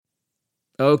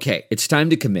Okay, it's time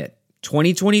to commit.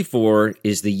 2024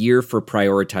 is the year for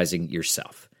prioritizing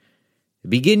yourself.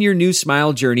 Begin your new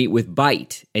smile journey with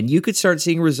Byte, and you could start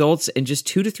seeing results in just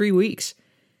 2 to 3 weeks.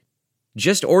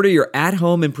 Just order your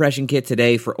at-home impression kit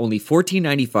today for only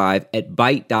 $14.95 at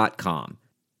Byte.com.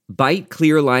 Byte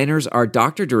clear liners are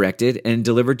doctor-directed and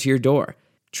delivered to your door.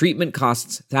 Treatment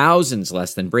costs thousands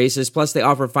less than braces, plus they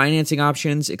offer financing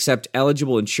options, accept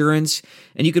eligible insurance,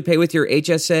 and you could pay with your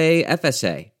HSA,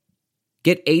 FSA.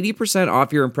 Get 80%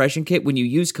 off your impression kit when you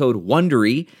use code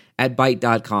WONDERY at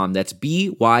Byte.com. That's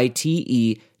BYTE.com.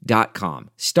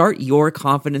 Start your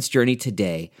confidence journey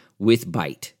today with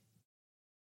Byte.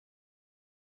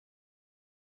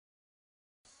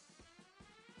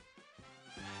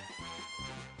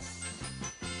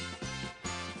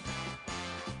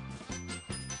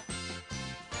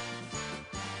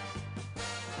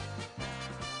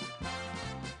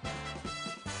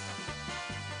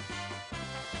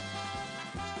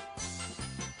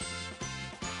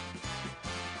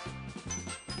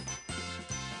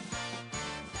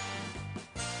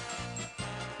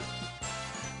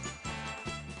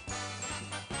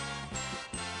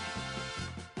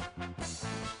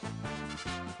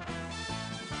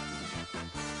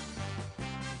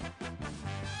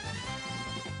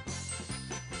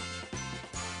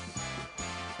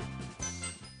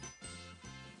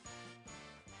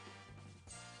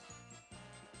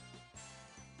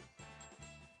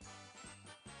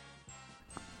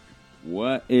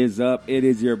 What is up? It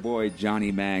is your boy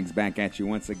Johnny Mags back at you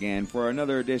once again for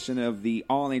another edition of the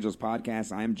All Angels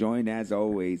podcast. I'm joined as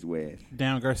always with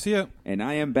Dan Garcia, and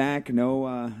I am back.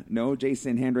 No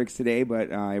Jason Hendricks today,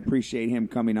 but I appreciate him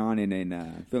coming on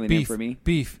and filling in for me.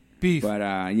 Beef.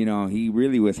 But he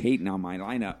really was hating on my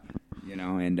lineup,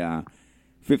 and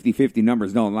 50-50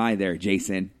 numbers don't lie there,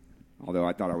 Jason. Although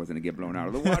I thought I was going to get blown out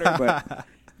of the water, but.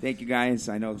 Thank you, guys.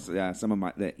 I know some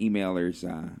of the emailers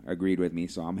agreed with me,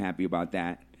 so I'm happy about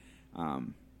that.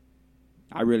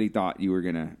 I really thought you were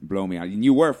going to blow me out.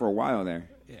 You were for a while there.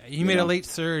 Yeah, you made a late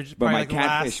surge. But my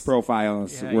catfish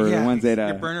profiles were the ones that...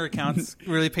 your burner accounts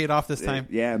really paid off this time.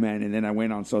 Yeah, man. And then I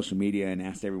went on social media and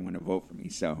asked everyone to vote for me.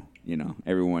 So,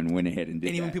 everyone went ahead and did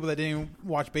and even that. people that didn't even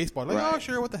watch baseball. Like, right. Oh,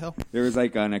 sure, what the hell? There was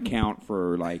like an account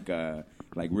for like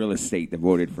real estate that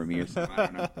voted for me or something. I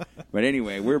don't know. But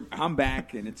anyway, I'm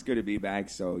back, and it's good to be back.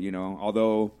 So,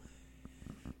 although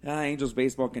Angels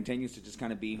baseball continues to just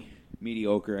kind of be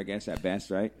mediocre, I guess, at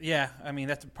best, right? Yeah, I mean,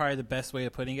 that's probably the best way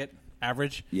of putting it.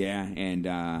 Average. Yeah,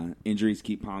 and injuries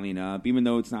keep piling up, even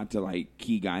though it's not to, like,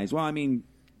 key guys. Well, I mean,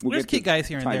 there's key guys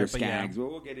here and there, but Skaggs. Yeah.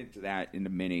 We'll get into that in a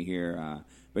minute here.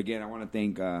 But again, I want to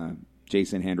thank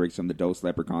Jason Hendricks from the Dose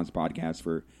Leprechauns podcast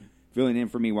for filling in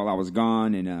for me while I was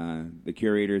gone, and the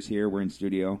curators here. We're in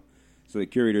studio. So the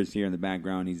curator's here in the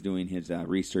background. He's doing his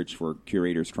research for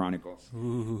Curators Chronicles.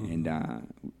 Ooh. And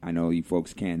I know you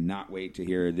folks cannot wait to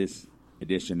hear this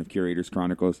edition of Curators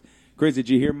Chronicles. Chris, did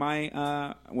you hear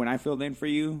my when I filled in for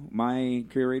you, my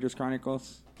Curators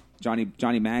Chronicles?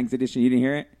 Johnny Mags edition? You didn't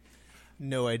hear it?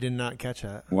 No, I did not catch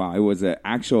that. Wow, it was an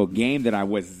actual game that I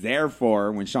was there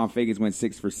for when Sean Fagan went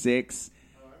 6 for 6.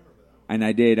 Oh, I remember that. And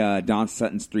I did Don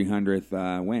Sutton's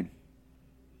 300th win.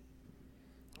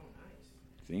 Oh,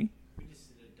 nice. See? We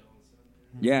just did a Don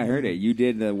Sutton. Yeah, I heard it. You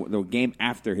did the game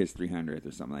after his 300th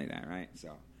or something like that, right? So,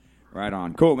 right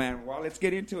on. Cool, man. Well, let's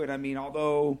get into it. I mean,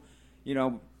 although, we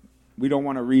don't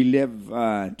want to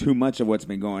relive too much of what's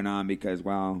been going on because,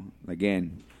 well,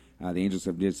 again, the Angels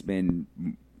have just been,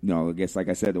 I guess, like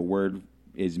I said, the word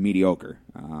is mediocre.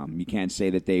 You can't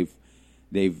say that they've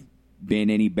been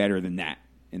any better than that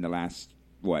in the last,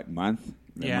 month?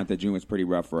 The month of June was pretty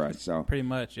rough for us. So pretty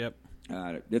much, yep.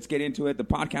 Let's get into it. The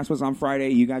podcast was on Friday.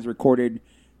 You guys recorded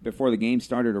before the game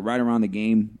started or right around the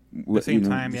game. The same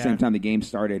time, same time the game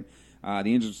started. The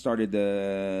Angels started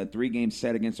the 3-game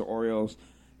set against the Orioles.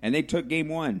 And they took game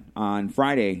 1 on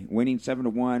Friday, winning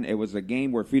 7-1. It was a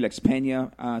game where Felix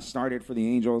Pena started for the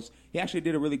Angels. He actually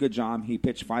did a really good job. He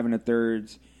pitched 5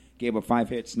 1/3, gave up 5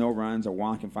 hits, no runs, a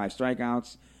walk, and 5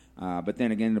 strikeouts. But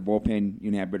then again, in the bullpen,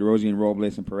 you had Bedrosian,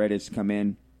 Robles, and Paredes come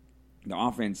in. The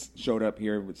offense showed up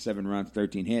here with 7 runs,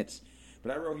 13 hits.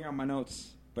 But I wrote here on my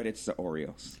notes, but it's the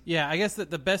Orioles. Yeah, I guess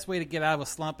the best way to get out of a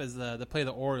slump is to play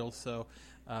the Orioles. So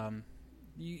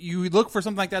you look for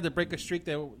something like that to break a streak,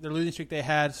 their losing streak they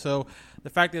had. So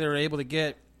the fact that they were able to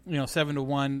get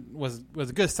 7-1 was a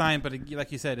good sign. But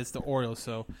like you said, it's the Orioles,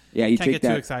 so yeah, you can't get get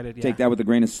that, too excited. Yeah. Take that with a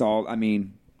grain of salt. I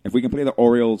mean, if we can play the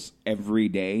Orioles every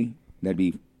day, that'd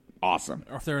be awesome.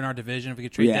 Or if they're in our division, if we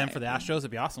could trade them for the Astros,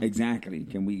 it'd be awesome. Exactly.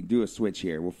 Can we do a switch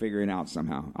here? We'll figure it out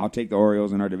somehow. I'll take the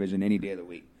Orioles in our division any day of the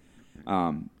week.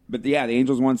 But yeah, the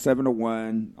Angels won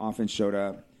 7-1. Offense showed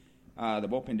up. The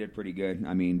bullpen did pretty good.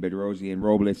 I mean, Bedrosian and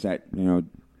Robles,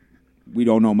 we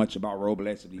don't know much about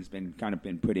Robles. He's been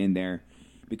put in there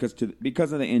because of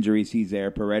the injuries. He's there.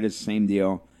 Paredes, same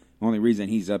deal. The only reason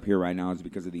he's up here right now is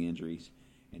because of the injuries.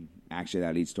 And actually,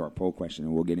 that leads to our poll question,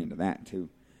 and we'll get into that too.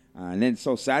 And then,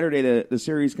 so Saturday, the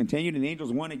series continued, and the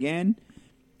Angels won again.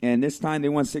 And this time, they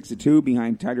won 6-2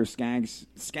 behind Tyler Skaggs.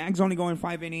 Skaggs only going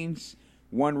 5 innings,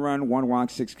 1 run, 1 walk,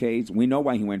 6 Ks. We know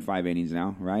why he went 5 innings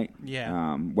now, right?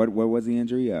 Yeah. What was the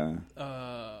injury? I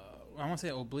want to say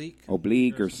oblique.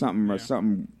 Oblique or something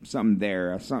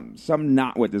there. Something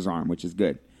not with his arm, which is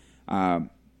good. Again,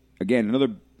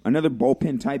 another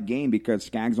bullpen type game because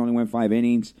Skaggs only went 5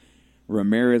 innings.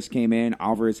 Ramirez came in,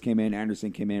 Alvarez came in,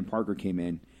 Anderson came in, Parker came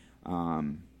in.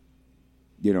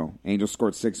 Angels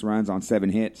scored 6 runs on 7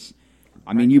 hits.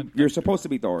 I mean, you're supposed to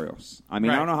beat the Orioles. I mean,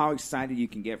 I don't know how excited you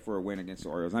can get for a win against the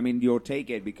Orioles. I mean, you'll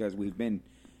take it because we've been,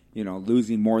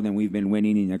 losing more than we've been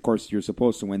winning. And, of course, you're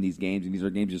supposed to win these games, and these are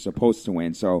games you're supposed to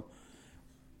win. So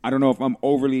I don't know if I'm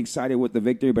overly excited with the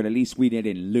victory, but at least we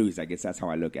didn't lose. I guess that's how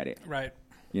I look at it. Right.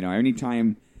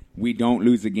 Anytime we don't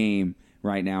lose a game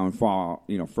right now and fall,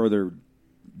 further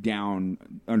down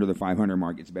under the 500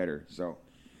 mark, it's better. So,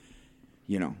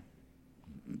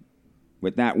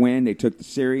 with that win, they took the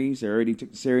series. They already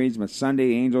took the series. But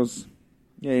Sunday, Angels,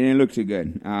 they didn't look too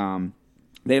good.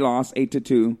 They lost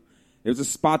 8-2. It was a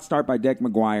spot start by Deck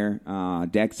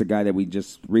McGuire. Deck's a guy that we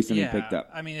just recently picked up.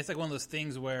 I mean, it's like one of those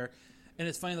things where, and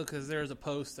it's funny because there's a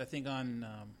post I think on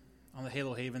the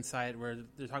Halo Haven site where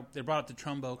they brought up the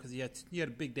Trumbo because he had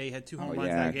a big day. He had 2 home runs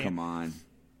that game. Come on.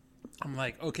 I'm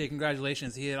like, okay,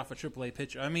 congratulations. He hit off a AAA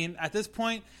pitcher. I mean, at this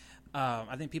point,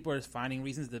 I think people are just finding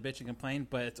reasons to bitch and complain,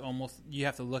 but it's almost you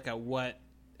have to look at what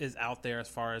is out there as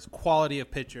far as quality of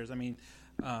pitchers. I mean,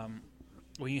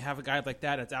 when you have a guy like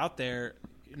that's out there,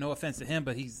 no offense to him,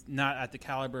 but he's not at the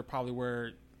caliber probably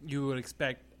where you would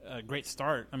expect a great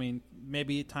start. I mean,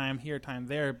 maybe time here, time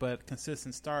there, but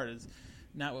consistent start is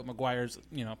not what McGuire's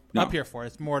up here for.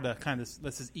 It's more to kind of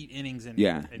let's just eat innings and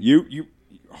you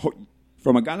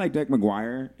from a guy like Deck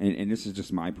McGuire, and this is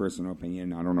just my personal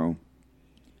opinion. I don't know.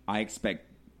 I expect.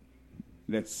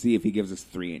 Let's see if he gives us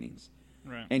 3 innings,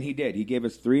 right? And he did. He gave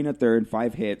us 3 1/3,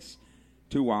 5 hits,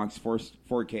 2 walks, 4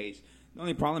 Ks. The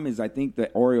only problem is I think the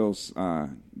Orioles,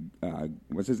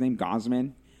 what's his name,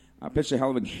 Gosman, pitched a hell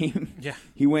of a game. Yeah,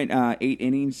 he went 8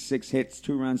 innings, 6 hits,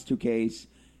 2 runs, 2 Ks.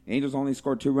 Angels only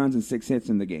scored 2 runs and 6 hits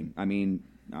in the game. I mean,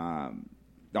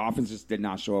 the offense just did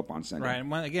not show up on Sunday. Right.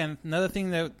 And again, another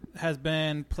thing that has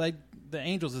been plagued the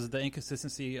Angels is the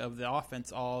inconsistency of the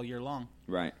offense all year long.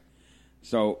 Right.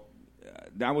 So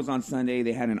that was on Sunday.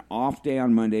 They had an off day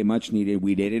on Monday, much needed.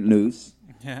 We didn't lose.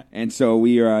 Yeah. And so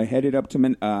we are headed up to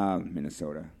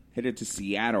Minnesota, headed to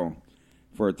Seattle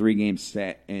for a 3-game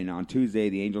set. And on Tuesday,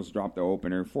 the Angels dropped the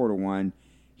opener 4-1.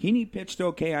 Heaney pitched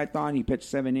okay, I thought. He pitched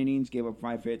 7 innings, gave up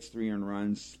 5 hits, 3 earned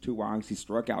runs, 2 walks. He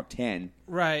struck out 10.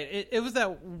 Right. It was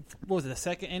that, what was it, the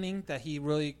second inning that he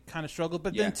really kind of struggled.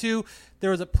 But then, too,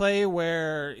 there was a play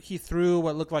where he threw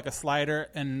what looked like a slider,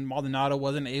 and Maldonado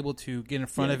wasn't able to get in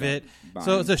front of it.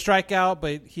 So it was a strikeout,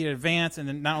 but he advanced, and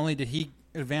then not only did he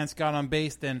advance, got on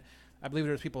base, then I believe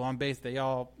there was people on base. They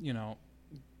all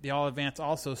advanced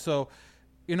also. So,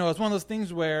 it's one of those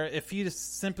things where if he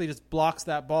just simply just blocks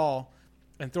that ball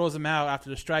and throws them out after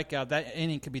the strikeout, that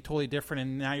inning could be totally different.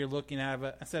 And now you're looking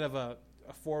at instead of a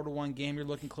 4-1 game, you're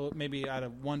looking maybe at a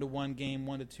 1-1 game,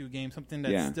 1-2 game, something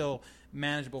that's still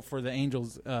manageable for the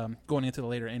Angels going into the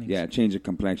later innings. Yeah, change the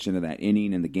complexion of that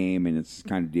inning and the game, and it's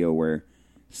kind of deal where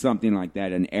something like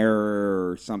that, an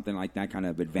error or something like that, kind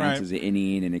of advances the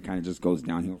inning, and it kind of just goes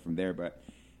downhill from there. But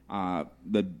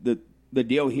the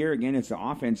deal here again, it's the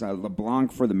offense.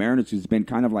 LeBlanc for the Mariners, who's been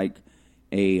kind of like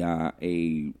I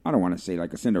don't want to say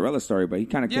like a Cinderella story, but he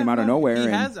kind of came out of nowhere. He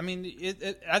has. I mean,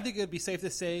 I think it would be safe to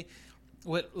say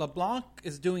what LeBlanc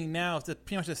is doing now is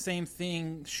pretty much the same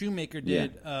thing Shoemaker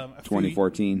did.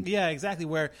 2014. Yeah, exactly.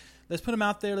 Where let's put him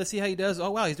out there. Let's see how he does.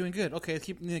 Oh wow, he's doing good. Okay, let's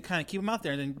keep him out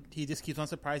there, and then he just keeps on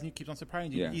surprising you. Keeps on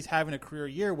surprising you. Yeah. He's having a career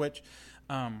year, which.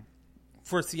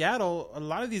 For Seattle, a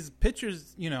lot of these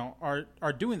pitchers,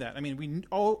 are doing that. I mean, we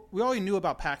already knew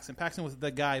about Paxton. Paxton was the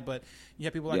guy, but you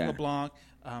have people like LeBlanc.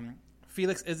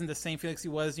 Felix isn't the same Felix he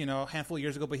was, a handful of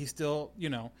years ago, but he's still,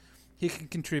 he can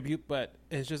contribute. But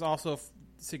it's just also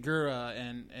Segura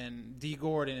and D.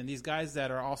 Gordon and these guys that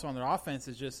are also on their offense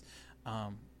is just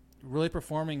really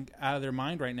performing out of their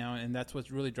mind right now, and that's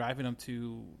what's really driving them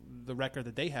to the record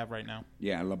that they have right now.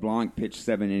 Yeah, LeBlanc pitched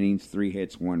 7 innings, 3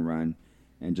 hits, 1 run.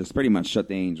 And just pretty much shut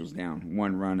the Angels down.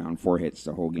 1 run on 4 hits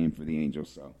the whole game for the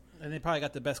Angels. So And they probably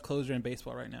got the best closer in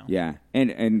baseball right now. Yeah,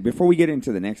 and before we get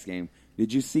into the next game,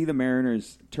 did you see the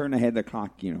Mariners turn ahead the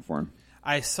clock uniform?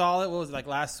 I saw it. What was it, like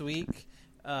last week?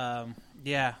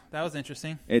 Yeah, that was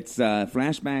interesting. It's a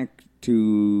flashback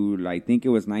to, I think it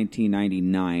was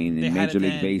 1999, They and had Major it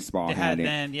League then. Baseball They had it.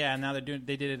 then, yeah. Now they did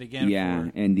it again. Yeah,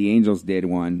 for, and the Angels did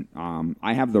one.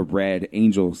 I have the red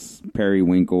Angels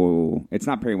periwinkle. It's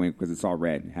not periwinkle because it's all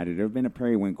red. Had it have been a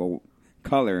periwinkle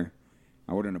color,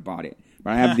 I wouldn't have bought it.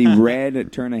 But I have the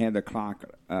red turn ahead the clock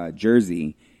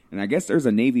jersey. And I guess there's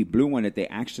a navy blue one that they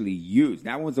actually used.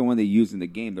 That was the one they used in the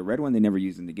game. The red one they never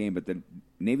used in the game, but the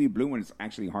navy blue one is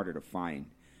actually harder to find.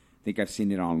 I think I've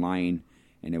seen it online,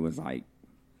 and it was like,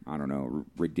 I don't know,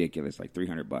 ridiculous, like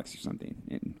 $300 or something.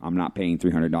 And I'm not paying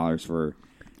 $300 for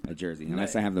a jersey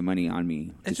unless I have the money on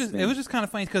me. It was just kind of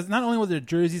funny because not only were their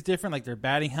jerseys different, like their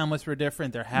batting helmets were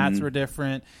different, their hats were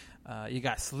different. You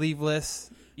got sleeveless,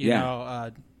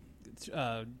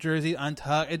 jersey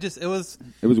untucked. It was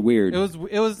weird.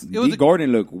 It was D.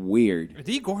 Gordon looked weird.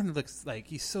 D. Gordon looks like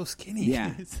he's so skinny.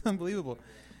 Yeah. It's unbelievable.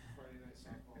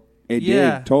 It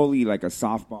Yeah. did totally like a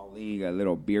softball league, a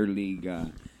little beer league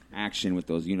action with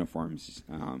those uniforms.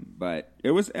 But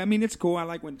it was, I mean, it's cool. I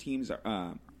like when teams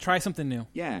are, Try something new.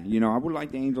 yeah, I would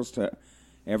like the Angels to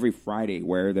every Friday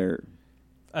wear their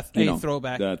A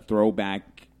throwback. the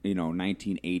throwback,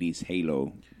 1980s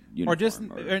Halo uniform. Or just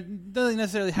it doesn't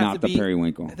necessarily have not to the be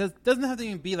periwinkle. It doesn't have to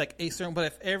even be like a certain. But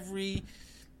if every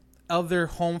other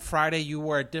home Friday you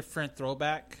wear a different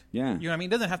throwback, Yeah. you know what I mean.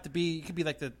 It doesn't have to be. It could be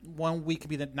like the 1 week could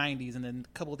be the '90s, and then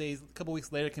a couple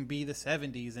weeks later can be the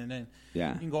 '70s, and then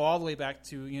Yeah. you can go all the way back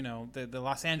to the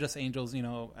Los Angeles Angels,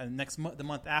 the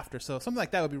month after. So something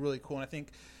like that would be really cool, and I think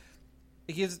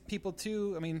it gives people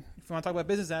too. I mean, if you want to talk about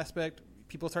business aspect.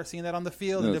 People start seeing that on the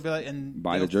field, and they'll be like, and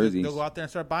buy the jerseys. They'll go out there and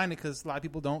start buying it because a lot of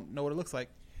people don't know what it looks like.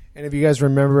 And if you guys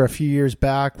remember a few years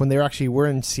back when they were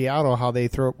in Seattle, how they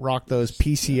rock those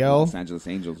PCL Los Angeles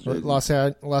Angels jerseys. Los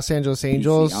Angeles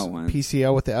Angels PCL ones.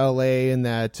 PCL with the LA and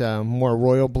that more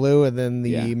royal blue, and then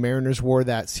the Mariners wore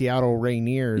that Seattle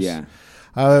Rainiers.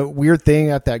 Yeah. Weird thing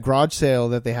at that garage sale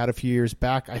that they had a few years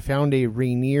back, I found a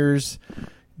Rainiers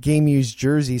game used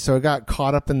jersey, so it got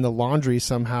caught up in the laundry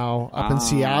somehow up in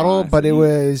Seattle, but it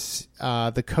was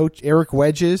the coach Eric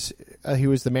Wedges, he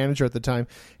was the manager at the time.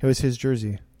 It was his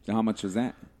jersey. So how much was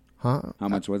that? Huh? How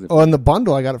much was it? Oh, in the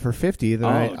bundle I got it for $50. Then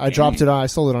I dang. dropped it on. I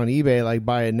sold it on eBay, like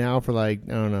buy it now for like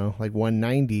I don't know, like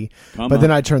 $190. Come but on.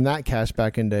 then I turned that cash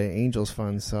back into Angels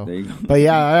funds. So, There you go. but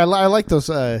yeah, I like those.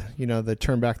 The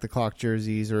turn back the clock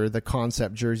jerseys or the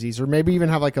concept jerseys, or maybe even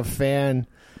have like a fan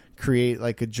create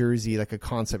like a jersey, like a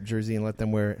concept jersey, and let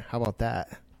them wear it. How about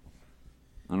that?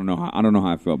 I don't know how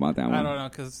I feel about that one. I don't know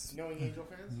because Knowing Angel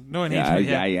fans? knowing Yeah,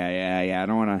 Angel, yeah. I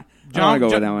don't want to John, go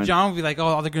with that one. John would be like, "Oh,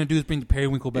 all they're gonna do is bring the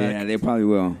periwinkle back." Yeah, they probably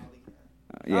will.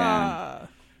 Yeah. Ah.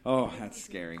 Oh, that's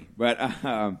scary. But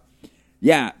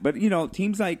yeah, but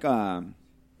teams like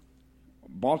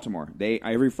Baltimore, they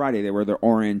every Friday they wear their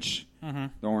orange, the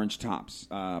orange tops.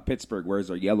 Pittsburgh wears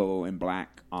their yellow and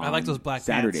black. I like those black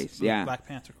Saturdays. pants. Those Yeah, black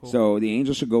pants are cool. So the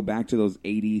Angels should go back to those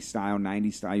 80s style,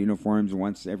 90s style uniforms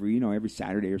once every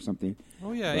Saturday or something.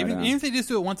 Oh yeah, But, even if they just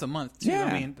do it once a month too. Yeah.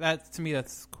 I mean, to me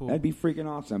that's cool. That'd be freaking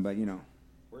awesome. But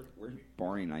we're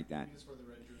boring like that.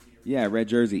 Yeah, red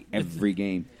jersey every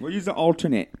game. We'll use the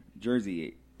alternate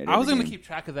jersey. I was going going to keep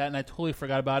track of that, and I totally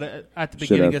forgot about it at the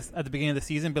Should've. beginning of the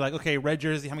season. Be like, okay, red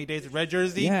jersey. How many days is red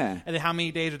jersey? Yeah. And then how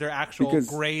many days are there actual Because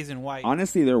grays and white?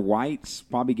 Honestly, their whites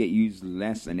probably get used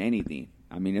less than anything.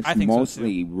 I mean, it's I think so,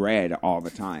 mostly red all the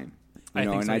time. I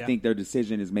think so, I yeah. think their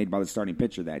decision is made by the starting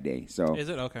pitcher that day. So Is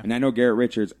it? Okay. And I know Garrett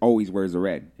Richards always wears the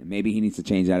red. And maybe he needs to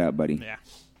change that up, buddy. Yeah.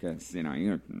 Because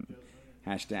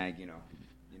hashtag,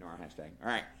 our hashtag. All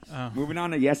right. Oh. Moving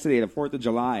on to yesterday, the 4th of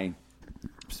July.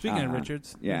 Speaking of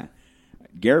Richards, Yeah.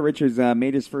 Garrett Richards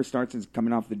made his first start since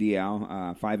coming off the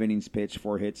DL. 5 innings pitched,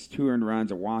 4 hits, 2 earned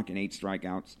runs, a walk, and 8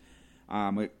 strikeouts.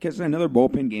 Because another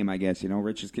bullpen game, I guess.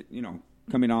 Richards,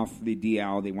 coming off the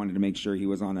DL, they wanted to make sure he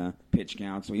was on a pitch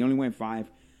count, so he only went 5.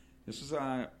 This was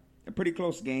a pretty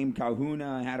close game. Calhoun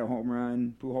had a home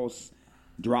run. Pujols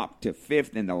dropped to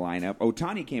 5th in the lineup.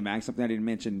 Ohtani came back, something I didn't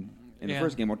mention in the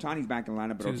first game. Ohtani's back in the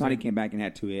lineup, but Tuesday. Ohtani came back and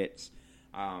had 2 hits.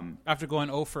 after going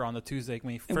 0 on the Tuesday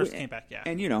when he first came back, yeah.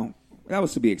 And, that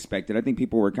was to be expected. I think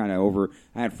people were kind of over.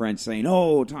 I had friends saying,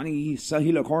 "Oh, Tony,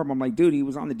 he looked horrible." I'm like, dude, he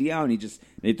was on the DL, and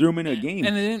they threw him in a game.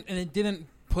 And it didn't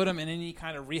put him in any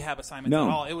kind of rehab assignments No. at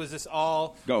all. It was just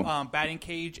all Go. batting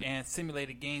cage and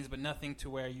simulated games, but nothing to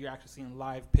where you're actually seeing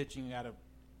live pitching at a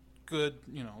good,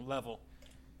 level.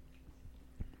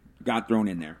 Got thrown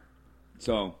in there.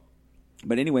 So,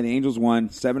 but anyway, the Angels won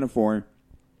 7-4.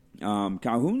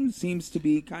 Calhoun seems to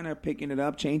be kind of picking it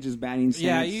up, changes batting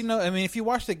stance. Yeah, if you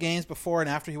watch the games before and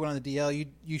after he went on the DL,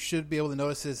 you should be able to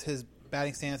notice his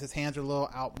batting stance. His hands are a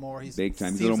little out more. He's big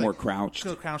time. He's a little more crouched. A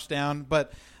little crouched down.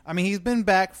 But, he's been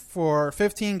back for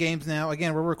 15 games now.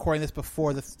 Again, we're recording this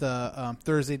before the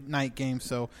Thursday night game.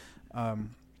 So,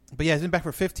 but yeah, he's been back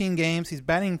for 15 games. He's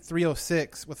batting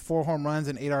 .306 with 4 home runs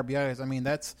and 8 RBIs.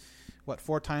 That's,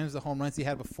 4 times the home runs he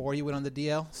had before he went on the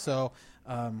DL. So,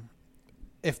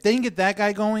 if they can get that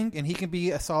guy going and he can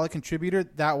be a solid contributor,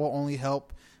 that will only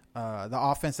help the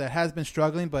offense that has been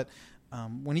struggling. But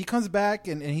when he comes back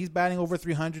and he's batting over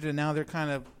 300 and now they're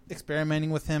kind of experimenting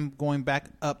with him going back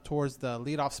up towards the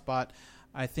leadoff spot,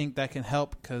 I think that can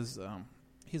help because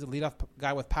he's a leadoff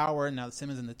guy with power. And now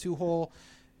Simmons in the 2-hole.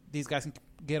 These guys can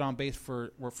get on base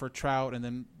for Trout. And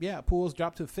then, Pujols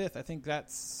dropped to 5th. I think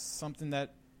that's something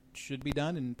that should be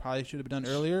done and probably should have been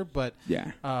done earlier. But,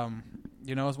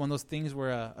 it's one of those things where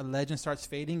a legend starts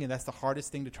fading, and that's the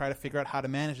hardest thing to try to figure out how to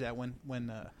manage that when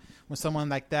someone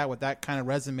like that with that kind of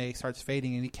resume starts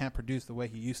fading and he can't produce the way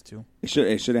he used to. It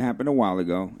should have happened a while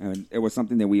ago, and it was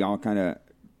something that we all kind of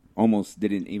almost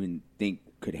didn't even think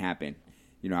could happen.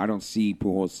 I don't see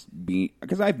Pujols being –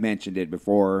 because I've mentioned it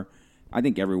before. I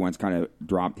think everyone's kind of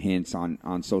dropped hints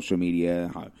on social media.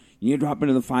 How you need to drop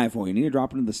into the 5-hole. You need to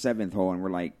drop into the 7th hole. And we're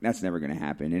like, that's never going to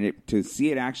happen. And to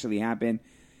see it actually happen,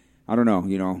 I don't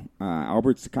know.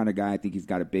 Albert's the kind of guy, I think he's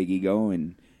got a big ego.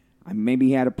 And maybe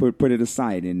he had to put it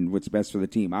aside and what's best for the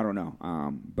team. I don't know.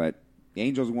 But the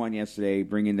Angels won yesterday,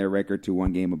 bringing their record to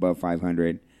 1 game above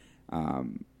 500.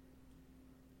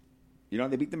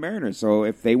 They beat the Mariners. So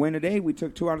if they win today, we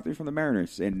took 2 out of 3 from the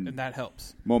Mariners. And that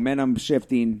helps. Momentum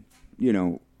shifting,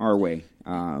 our way.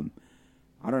 I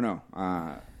don't know.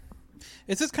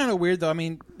 It's just kind of weird, though.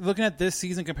 Looking at this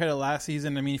season compared to last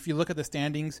season, if you look at the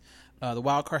standings, the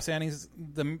wild card standings,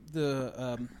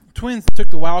 the Twins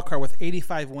took the wild card with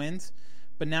 85 wins,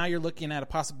 but now you're looking at a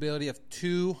possibility of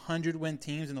 200-win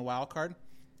teams in the wild card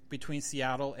between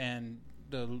Seattle and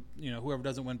whoever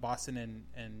doesn't win, Boston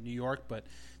and New York. But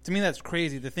to me, that's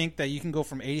crazy to think that you can go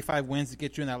from 85 wins to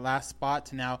get you in that last spot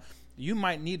to now you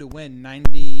might need to win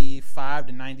 95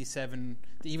 to 97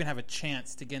 to even have a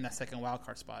chance to get in that second wild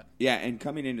card spot. Yeah, and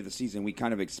coming into the season, we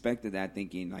kind of expected that,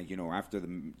 thinking after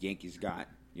the Yankees got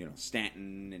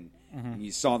Stanton and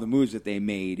you saw the moves that they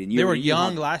made, and they were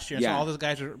young last year, so all those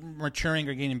guys are maturing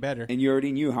or getting better. And you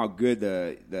already knew how good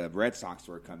the Red Sox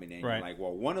were coming in. Right. You're like,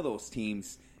 well, one of those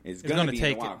teams is going to be in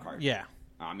the wild card. Yeah,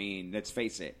 let's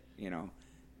face it. In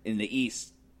the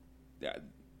East,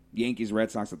 Yankees,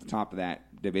 Red Sox at the top of that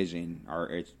division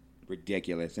it's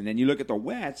ridiculous. And then you look at the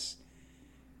West.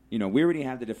 We already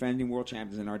have the defending world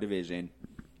champions in our division.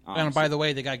 And by the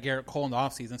way, they got Garrett Cole in the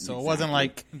offseason, so It wasn't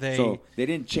like they... So they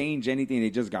didn't change anything.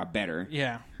 They just got better.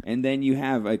 Yeah. And then you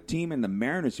have a team in the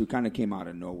Mariners who kind of came out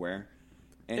of nowhere.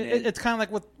 And it's kind of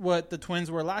like what the Twins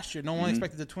were last year. No one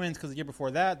expected the Twins because the year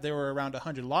before that, they were around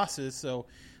 100 losses. So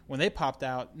when they popped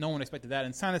out, no one expected that.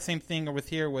 And it's kind of the same thing with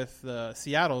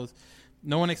Seattle's.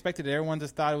 No one expected it. Everyone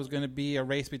just thought it was going to be a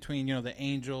race between, the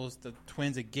Angels, the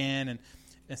Twins again, and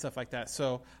stuff like that.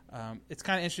 So it's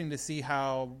kind of interesting to see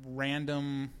how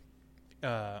random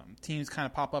teams kind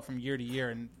of pop up from year to year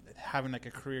and having like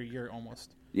a career year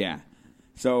almost. Yeah.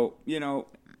 So,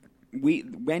 we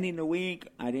ending the week,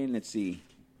 let's see,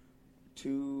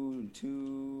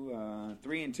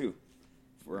 3-2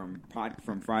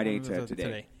 from Friday to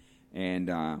today. And,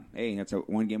 that's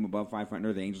 1 game above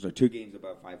 500. The Angels are 2 games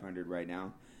above 500 right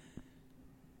now.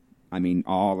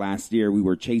 All last year we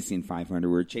were chasing 500.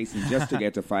 We were chasing just to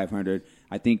get to 500.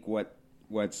 I think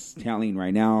what's telling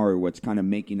right now, or what's kind of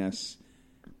making us,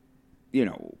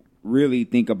 really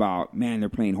think about, man, they're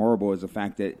playing horrible, is the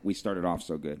fact that we started off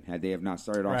so good. Had they have not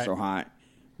started off so hot,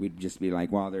 we'd just be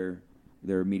like, well, they're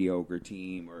a mediocre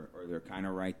team, or they're kind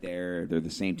of right there. They're the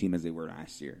same team as they were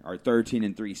last year. Our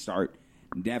 13-3 start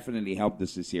definitely helped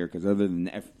us this year, because other than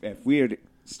if we had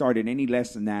started any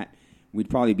less than that, we'd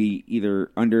probably be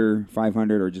either under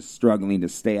 500 or just struggling to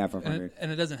stay at 500.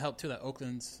 And it doesn't help too that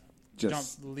Oakland's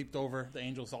leaped over the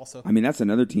Angels also. That's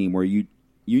another team where you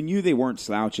knew they weren't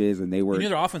slouches, and they were. You knew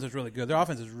their offense was really good. Their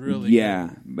offense is really good.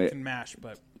 But can mash,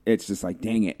 but it's just like,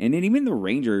 dang it. And then even the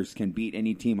Rangers can beat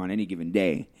any team on any given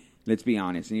day. Let's be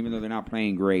honest. And even though they're not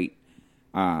playing great,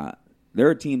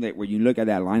 they're a team that, where you look at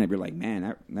that lineup, you're like,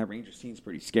 man, that Rangers team's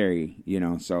pretty scary,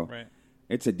 So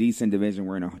It's a decent division.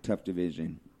 We're in a tough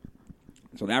division.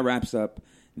 So that wraps up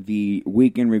the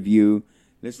weekend review.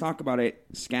 Let's talk about it.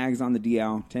 Skaggs on the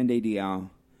DL, 10-day DL.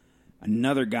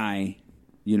 Another guy,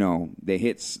 that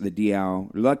hits the DL.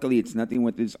 Luckily, it's nothing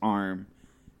with his arm,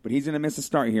 but he's going to miss a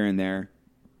start here and there.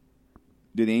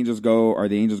 do the Angels go? Are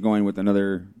the Angels going with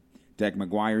another Deck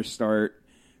McGuire start?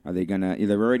 Are they gonna?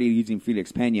 They're already using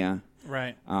Felix Pena.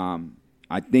 Right.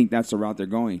 I think that's the route they're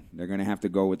going. They're gonna have to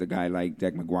go with a guy like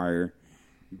Deck McGuire,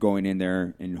 going in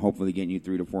there and hopefully getting you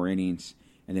 3 to 4 innings,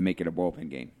 and then make it a bullpen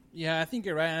game. Yeah, I think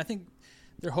you're right, and I think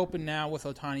they're hoping now with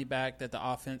Ohtani back that the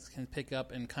offense can pick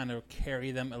up and kind of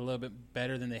carry them a little bit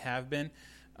better than they have been.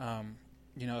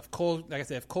 If Cole, like I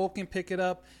said, if Cole can pick it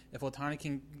up, if Ohtani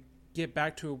can get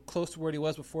back to close to where he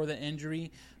was before the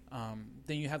injury,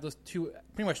 then you have those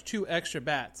pretty much two extra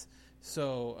bats.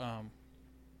 So,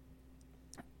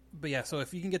 so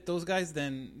if you can get those guys,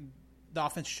 then the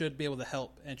offense should be able to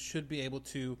help and should be able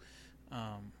to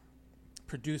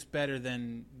produce better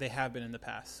than they have been in the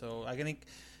past. So I think,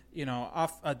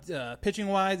 pitching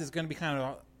wise, it's going to be kind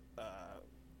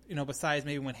of, besides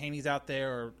maybe when Haney's out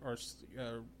there or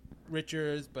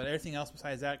Richards, but everything else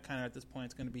besides that, kind of at this point,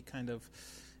 it's going to be kind of,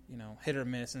 hit or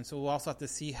miss. And so we'll also have to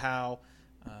see how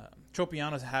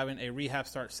Tropiano's having a rehab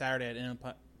start Saturday at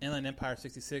Inland Empire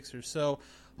 66ers. So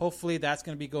hopefully that's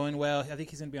going to be going well. I think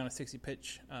he's going to be on a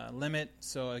 60-pitch limit.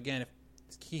 So, again, if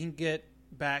he can get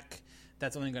back,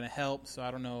 that's only going to help. So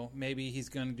I don't know. Maybe he's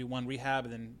going to do one rehab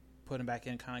and then put him back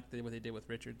in, kind of like what they did with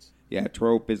Richards. Yeah,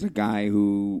 Trope is a guy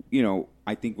who,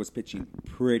 I think was pitching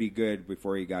pretty good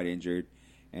before he got injured.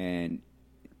 And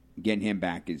getting him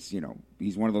back is,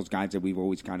 he's one of those guys that we've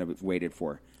always kind of waited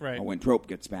for. Right. When Trope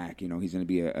gets back, he's going to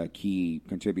be a key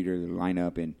contributor to the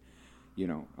lineup and,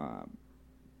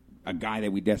 a guy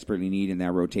that we desperately need in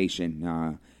that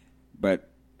rotation. But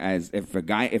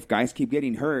if guys keep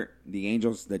getting hurt, the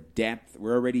Angels, the depth,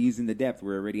 we're already using the depth.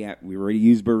 We already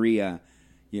used Barria.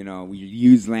 We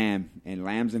use Lamb, and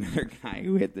Lamb's another guy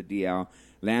who hit the DL.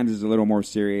 Lamb's is a little more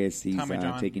serious. He's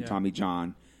taking Tommy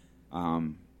John.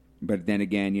 But then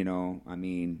again,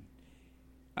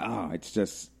 it's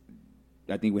just,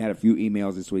 I think we had a few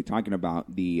emails this week talking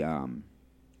about the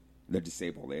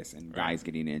disabled list and guys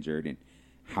getting injured and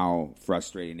how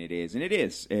frustrating it is. And it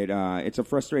is. It's a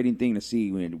frustrating thing to see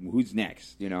who's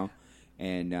next,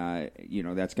 And,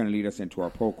 that's going to lead us into our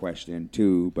poll question,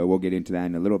 too. But we'll get into that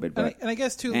in a little bit. But, and I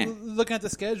guess, too, looking at the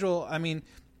schedule,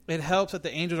 it helps that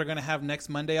the Angels are going to have next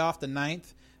Monday off, the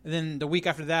 9th. And then the week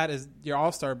after that is your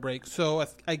All-Star break. So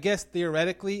I guess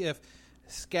theoretically, if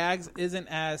Skaggs isn't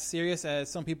as serious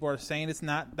as some people are saying, it's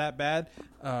not that bad.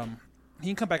 He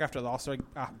can come back after the All-Star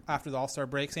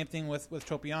break. Same thing with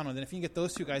Tropiano. Then if you can get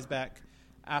those two guys back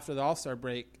after the All-Star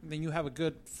break, then you have a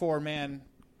good 4-man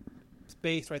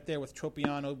space right there with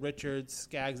Tropiano, Richards,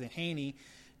 Skaggs, and Haney.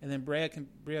 And then Brea can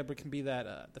be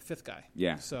that the 5th guy.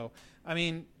 Yeah. So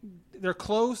they're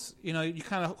close. You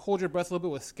kind of hold your breath a little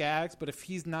bit with Skaggs, but if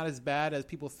he's not as bad as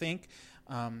people think,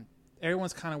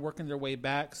 everyone's kind of working their way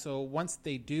back. So once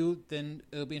they do, then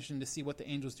it'll be interesting to see what the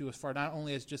Angels do as far not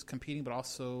only as just competing, but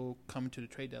also coming to the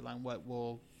trade deadline. What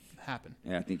will happen?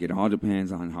 Yeah, I think it all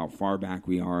depends on how far back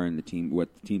we are in the team, what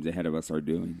the teams ahead of us are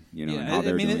doing. And how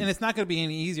they're doing. And it's not going to be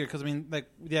any easier because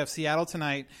they have Seattle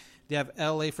tonight, they have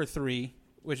LA for 3.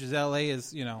 Which is LA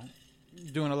is,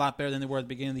 doing a lot better than they were at the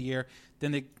beginning of the year.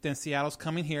 Then Seattle's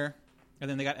coming here, and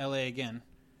then they got LA again,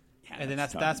 and then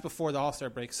that's before the All-Star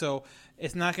break. So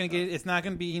it's not going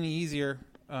to be any easier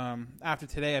after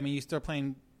today. You start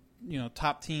playing,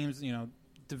 top teams,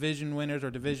 division winners or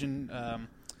division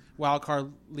wild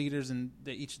card leaders in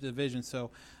each division. So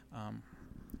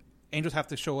Angels have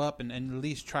to show up and at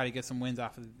least try to get some wins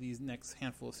off of these next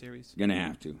handful of series. You're gonna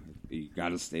have to. You got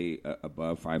to stay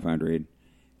above 500.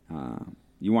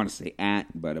 You want to stay at,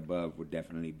 but above would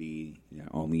definitely be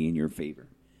only in your favor.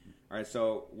 All right,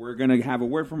 so we're going to have a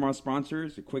word from our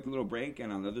sponsors, a quick little break,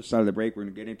 and on the other side of the break, we're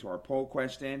going to get into our poll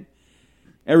question,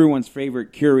 everyone's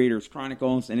favorite Curators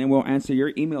Chronicles, and then we'll answer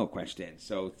your email question.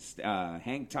 So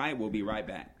hang tight. We'll be right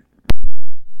back.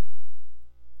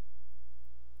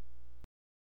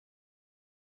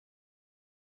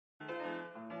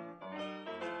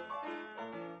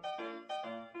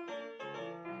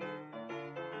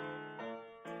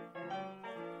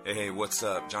 Hey, what's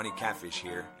up? Johnny Catfish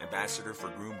here, ambassador for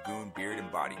Groom Goon Beard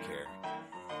and Body Care.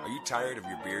 Are you tired of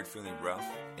your beard feeling rough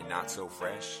and not so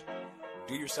fresh?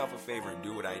 Do yourself a favor and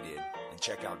do what I did and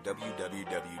check out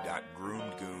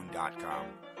www.groomgoon.com.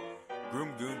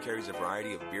 Groom Goon carries a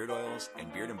variety of beard oils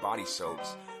and beard and body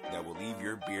soaps that will leave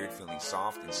your beard feeling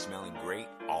soft and smelling great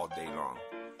all day long.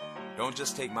 Don't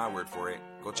just take my word for it.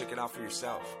 Go check it out for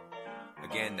yourself.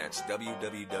 Again, that's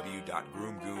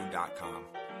www.groomgoon.com.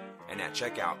 And at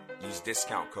checkout, use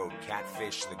discount code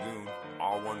CATFISHTHEGOON,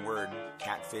 all one word,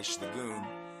 CATFISHTHEGOON,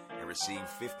 and receive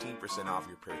 15% off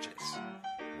your purchase.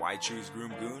 Why choose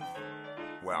Groom Goon?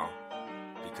 Well,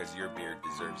 because your beard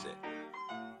deserves it.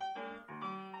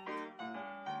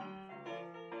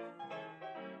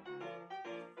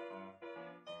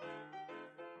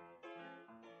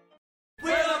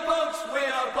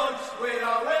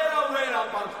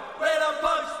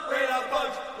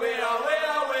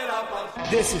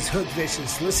 This is Hook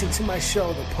Vicious. Listen to my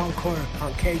show, The Punk Corner,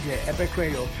 on KJ Epic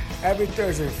Radio, every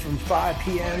Thursday from 5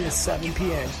 p.m. to 7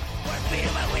 p.m.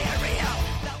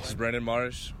 This is Brendan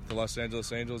Marsh, the Los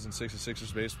Angeles Angels and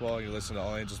 66ers Baseball. You're listening to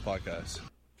All Angels Podcast.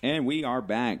 And we are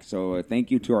back. So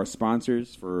thank you to our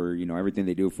sponsors for, everything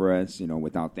they do for us.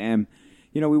 Without them,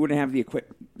 we wouldn't have the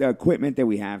equipment that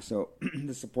we have, so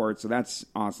the support. So that's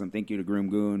awesome. Thank you to Groom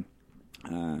Goon,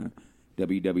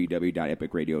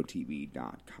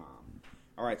 www.epicradiotv.com.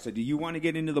 All right, so do you want to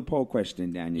get into the poll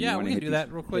question, Daniel? Yeah, we can do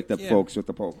that real quick. Hit the folks with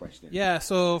the poll question. Yeah,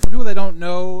 so for people that don't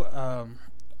know,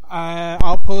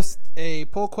 I'll post a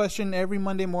poll question every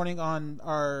Monday morning on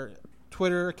our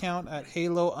Twitter account at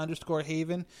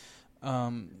Halo_Haven.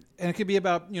 And it could be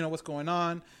about, what's going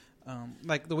on.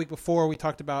 Like the week before, we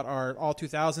talked about our All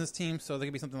 2000s team, so there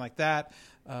could be something like that.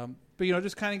 But,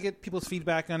 just kind of get people's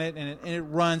feedback on it, and it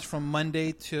runs from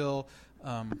Monday till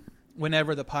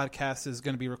whenever the podcast is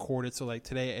going to be recorded. So like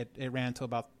today, it ran until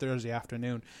about Thursday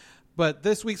afternoon. But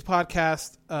this week's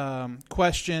podcast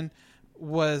question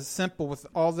was simple. With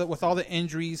all the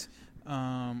injuries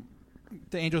the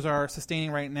Angels are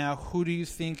sustaining right now, who do you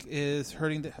think is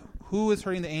hurting the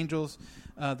Angels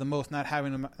the most, not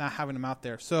having them out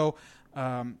there? So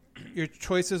your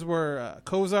choices were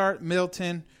Cozart,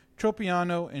 Middleton,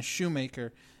 Tropiano, and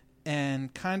Shoemaker. And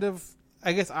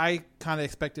I guess I kind of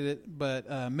expected it,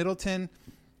 but Middleton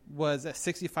was at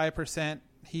 65%.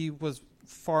 He was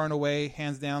far and away,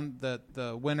 hands down,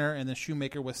 the winner, and then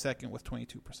Shoemaker was second with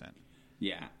 22%.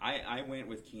 Yeah, I went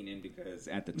with Keenan because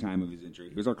at the time of his injury,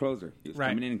 he was our closer. He was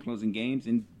coming in and closing games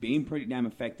and being pretty damn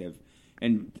effective.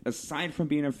 And aside from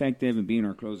being effective and being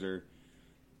our closer,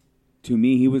 to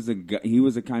me, he was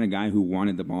the kind of guy who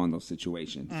wanted the ball in those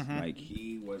situations. Mm-hmm. Like,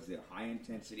 he was the high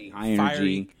intensity, high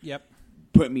energy. Fiery. Yep.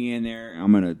 Put me in there,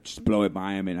 I'm going to just blow it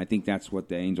by him. And I think that's what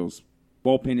the Angels'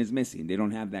 bullpen is missing. They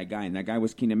don't have that guy, and that guy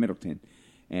was Keenan Middleton.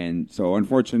 And so,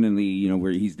 unfortunately,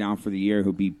 where he's down for the year,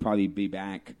 he'll probably be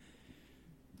back.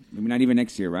 Maybe not even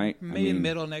next year, right? Maybe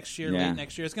middle next year, late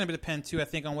next year. It's going to depend, too, I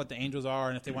think, on what the Angels are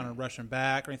and if they want to rush him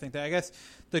back or anything like that. I guess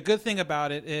the good thing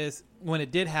about it is when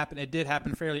it did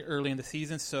happen fairly early in the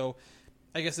season. So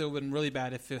I guess it would have been really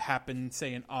bad if it happened,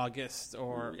 say, in August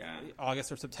or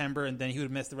September, and then he would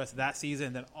have missed the rest of that season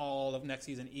and then all of next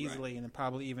season easily, and then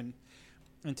probably even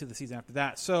into the season after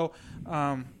that. So,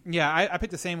 I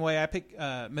picked the same way. I picked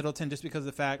Middleton just because of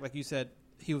the fact, like you said,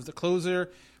 he was the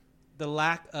closer. The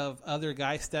lack of other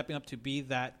guys stepping up to be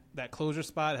that closer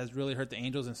spot has really hurt the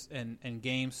Angels in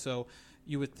games. So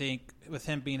you would think with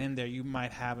him being in there, you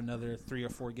might have another 3 or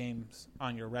 4 games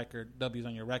on your record, W's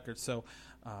on your record. So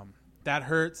that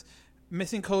hurts.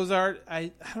 Missing Cozart,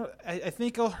 I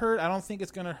think it'll hurt. I don't think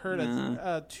it's going to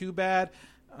hurt too bad.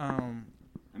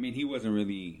 He wasn't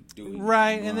really doing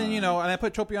right. And then, and I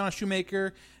put Tropiano,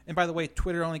 Shoemaker. And by the way,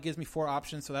 Twitter only gives me 4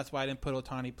 options, so that's why I didn't put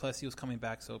Ohtani. Plus, he was coming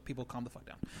back, so people calm the fuck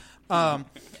down.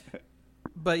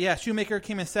 But yeah, Shoemaker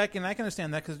came in second. I can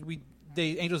understand that because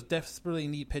the Angels desperately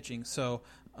need pitching. So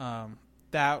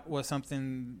that was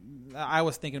something I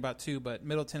was thinking about too. But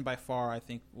Middleton, by far, I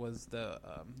think was the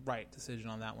right decision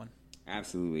on that one.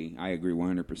 Absolutely, I agree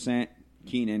 100%.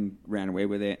 Keenan ran away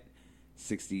with it.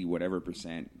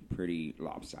 60% pretty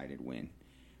lopsided win.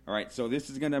 All right, so this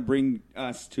is going to bring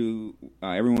us to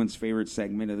everyone's favorite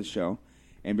segment of the show.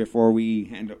 And before the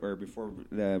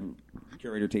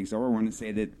curator takes over, I want to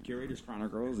say that Curator's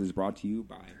Chronicles is brought to you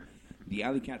by the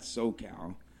Alley Cat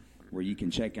SoCal, where you can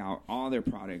check out all their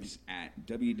products at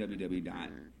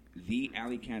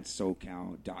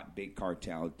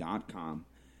www.thealleycatsocal.bigcartel.com.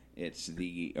 It's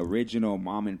the original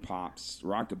mom and pop's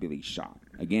rockabilly shop.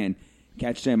 Again,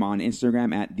 catch them on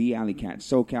Instagram at The Alley Cat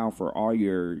SoCal for all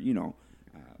your,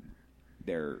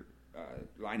 their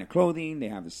line of clothing. They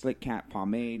have the Slick Cat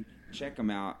pomade. Check them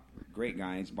out. Great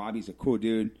guys. Bobby's a cool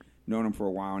dude. Known him for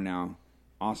a while now.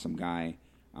 Awesome guy.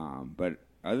 But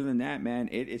other than that, man,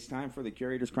 it's time for the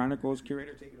Curator's Chronicles.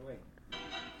 Curator, take it away.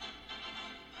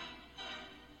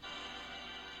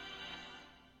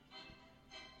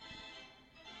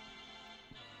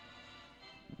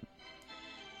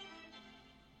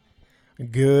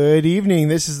 Good evening.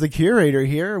 This is the Curator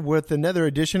here with another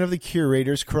edition of the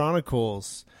Curator's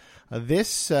Chronicles.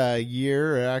 This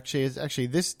year, actually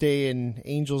this day in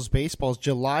Angels baseball is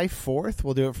July 4th.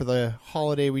 We'll do it for the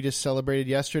holiday we just celebrated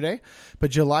yesterday. But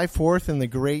July 4th in the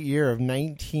great year of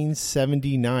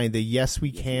 1979, the Yes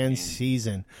We Can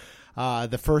season.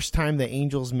 The first time the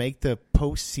Angels make the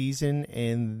postseason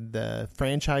in the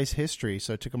franchise history.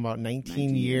 So it took them about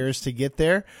 19 years to get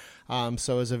there.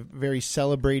 So it was a very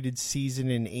celebrated season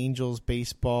in Angels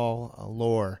baseball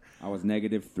lore. I was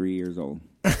 -3 years old.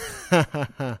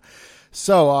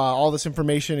 So all this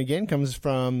information again comes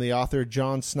from the author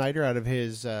John Snyder out of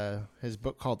his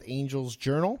book called Angels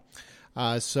Journal.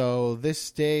 So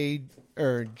this day,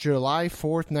 July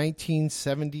 4th,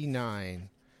 1979,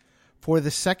 for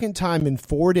the second time in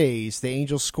 4 days, the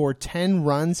Angels scored 10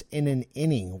 runs in an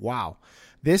inning. Wow.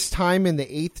 This time in the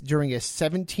 8th during a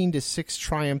 17-6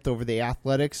 triumph over the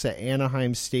Athletics at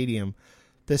Anaheim Stadium.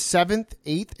 The 7th,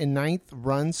 8th, and 9th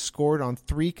runs scored on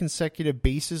 3 consecutive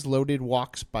bases-loaded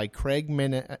walks by Craig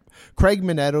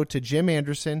Minetto to Jim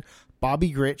Anderson,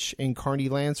 Bobby Grich, and Carney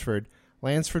Lansford.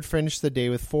 Lansford finished the day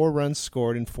with 4 runs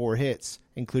scored and 4 hits,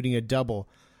 including a double.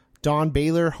 Don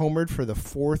Baylor homered for the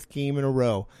 4th game in a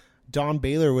row. Don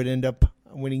Baylor would end up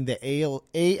winning the AL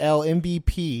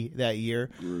MVP that year.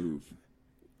 Groove.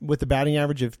 With a batting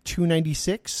average of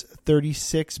 .296,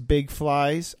 36 big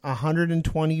flies,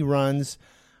 120 runs,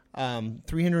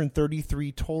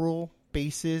 333 total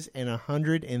bases, and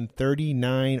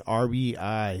 139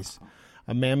 RBIs.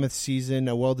 A mammoth season,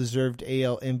 a well-deserved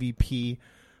AL MVP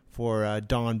for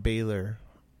Don Baylor.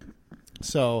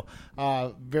 So,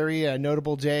 very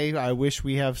notable day. I wish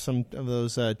we have some of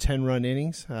those 10-run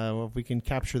innings. If we can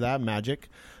capture that magic.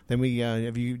 Then do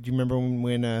you remember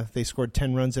when they scored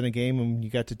 10 runs in a game and you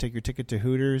got to take your ticket to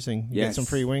Hooters and get some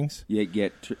free wings? You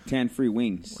get 10 free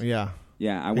wings. Yeah.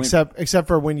 Yeah, I went. Except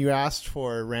for when you asked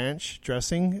for ranch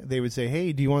dressing, they would say,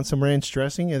 "Hey, do you want some ranch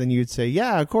dressing?" And then you'd say,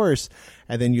 "Yeah, of course."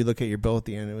 And then you look at your bill at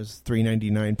the end; it was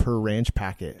 $3.99 per ranch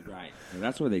packet. Right, well,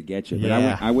 that's where they get you. But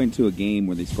Yeah. I went to a game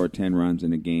where they scored 10 runs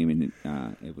in a game, and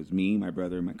it was me, my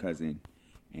brother, my cousin,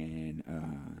 and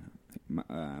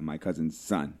my cousin's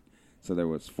son. So there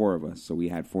was 4 of us. So we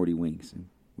had 40 wings. And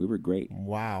we were great.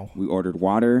 Wow. We ordered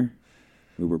water.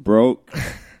 We were broke,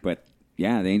 but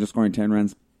yeah, the Angels scoring 10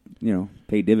 runs,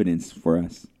 paid dividends for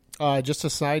us. Just a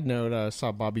side note, I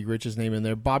saw Bobby Grich's name in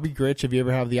there. Bobby Grich, if you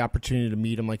ever have the opportunity to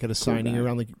meet him, like at a signing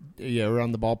around the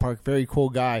ballpark, very cool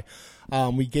guy.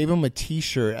 We gave him a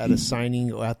T-shirt at a signing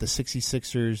at the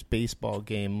 66ers baseball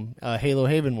game, Halo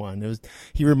Haven one.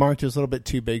 He remarked it was a little bit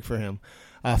too big for him.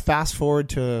 Fast forward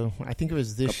to, I think it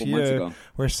was this year,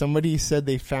 where somebody said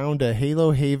they found a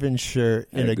Halo Haven shirt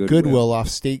in a Goodwill off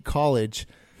State College.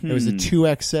 It was a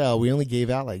 2XL. We only gave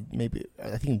out maybe,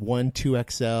 I think, 1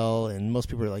 2XL, and most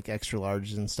people are like extra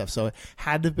larges and stuff. So it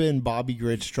had to have been Bobby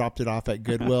Grich dropped it off at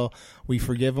Goodwill. We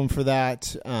forgive him for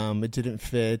that. It didn't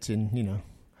fit, and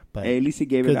but hey, at least he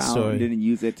gave it out and didn't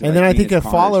use it. And then I think a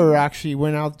follower actually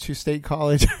went out to State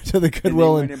College to the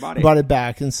Goodwill and bought it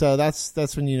back. And so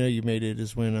that's when you made it,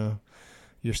 is when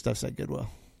your stuff's at Goodwill.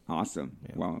 Awesome.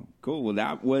 Yeah. Wow, cool. Well,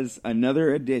 that was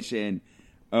another edition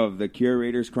of the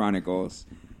Curators Chronicles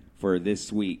for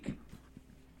this week.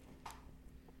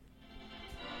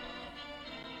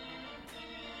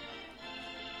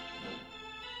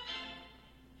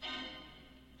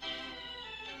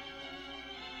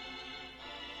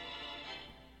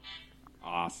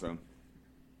 Awesome.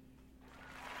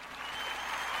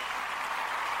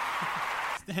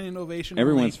 Standing ovation.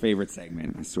 Everyone's favorite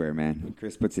segment, I swear, man.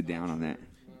 Chris puts it down on that.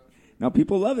 No,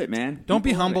 people love it, man. Don't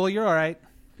be humble. You're all right.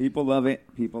 People love it.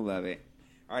 People love it.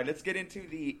 All right, let's get into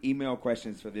the email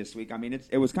questions for this week. I mean,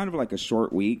 it was kind of like a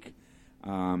short week.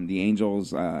 The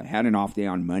Angels had an off day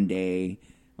on Monday.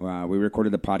 We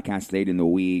recorded the podcast late in the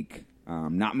week.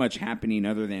 Not much happening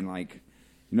other than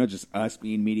just us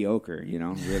being mediocre,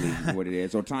 really what it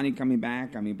is. Ohtani coming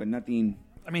back, but nothing.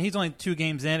 He's only 2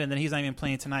 games in, and then he's not even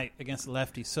playing tonight against the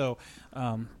lefty. So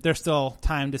there's still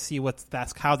time to see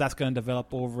how that's going to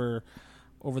develop over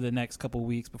the next couple of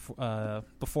weeks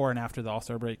before and after the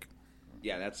All-Star break.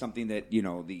 Yeah, that's something that,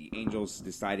 the Angels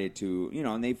decided to,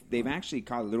 and they've actually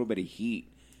caught a little bit of heat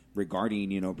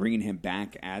regarding, bringing him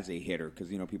back as a hitter. Because,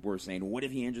 people were saying, what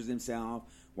if he injures himself?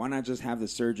 Why not just have the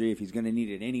surgery if he's going to need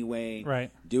it anyway?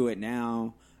 Right. Do it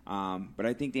now. But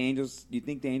I think the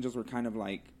Angels were kind of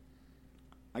like,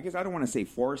 I guess I don't want to say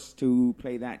forced to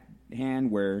play that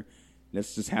hand where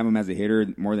let's just have him as a hitter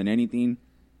more than anything,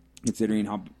 considering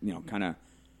how, kind of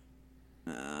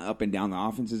up and down the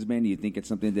offense has been. Do you think it's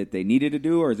something that they needed to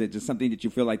do, or is it just something that you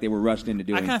feel like they were rushed into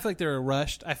doing? I kind of feel like they were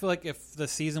rushed. I feel like if the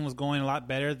season was going a lot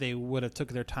better, they would have took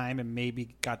their time and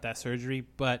maybe got that surgery.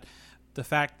 But the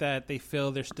fact that they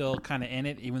feel they're still kind of in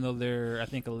it, even though they're, I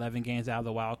think, 11 games out of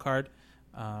the wild card,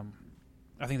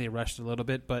 I think they rushed a little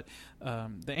bit. But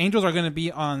the Angels are going to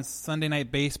be on Sunday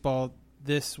Night Baseball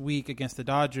this week against the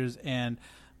Dodgers, and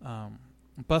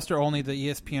Buster Olney, the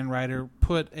ESPN writer,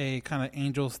 put a kind of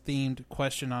Angels-themed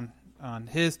question on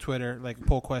his Twitter, like a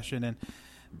poll question, and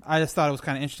I just thought it was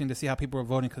kind of interesting to see how people were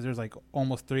voting because there's like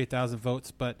almost 30,000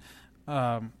 votes. But,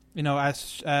 as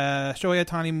Shohei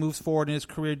Ohtani moves forward in his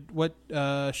career, what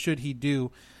should he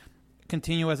do?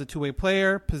 continue as a two-way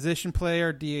player, position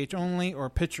player, DH only, or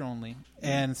pitcher only.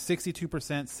 And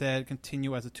 62% said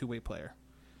continue as a two-way player.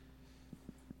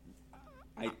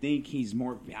 I think he's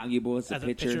more valuable as a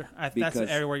pitcher. That's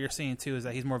everywhere you're seeing, too, is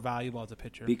that he's more valuable as a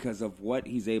pitcher. Because of what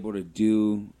he's able to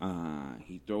do.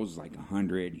 He throws like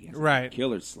 100. He has a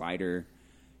killer slider.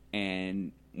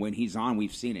 And when he's on,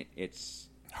 we've seen it. It's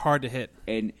hard to hit.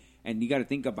 And you got to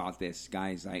think about this,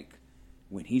 guys. Like,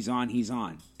 when he's on, he's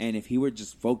on. And if he were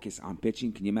just focused on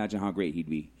pitching, can you imagine how great he'd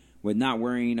be? With not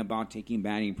worrying about taking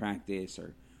batting practice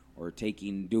or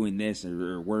doing this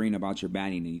or worrying about your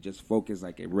batting, and you just focus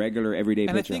like a regular everyday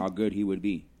pitcher, how good he would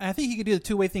be. I think he could do the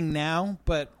two-way thing now,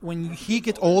 but when he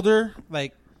gets older,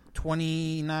 like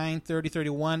 29, 30,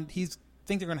 31, I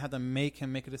think they're going to have to make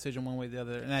him make a decision one way or the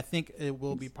other, and I think it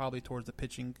will be probably towards the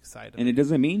pitching side. And it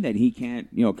doesn't mean that he can't,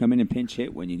 come in and pinch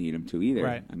hit when you need him to either.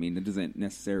 Right. I mean, it doesn't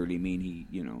necessarily mean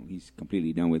he's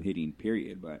completely done with hitting,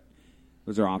 period, but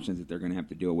those are options that they're going to have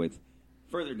to deal with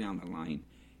further down the line,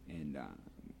 and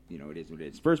it is what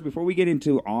it is. First, before we get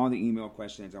into all the email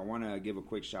questions, I want to give a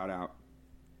quick shout-out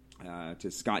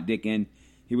to Scott Dickin.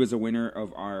 He was a winner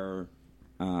of our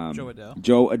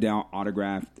Joe Adell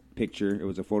autographed picture. It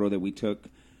was a photo that we took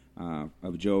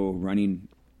of Joe running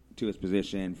to his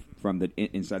position from the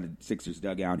inside the Sixers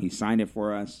dugout. He signed it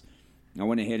for us. I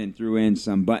went ahead and threw in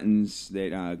some buttons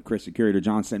that Chris the Curator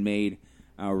Johnson made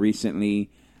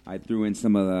recently. I threw in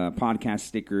some of the podcast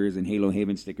stickers and Halo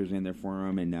Haven stickers in there for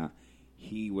him, and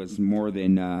he was more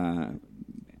than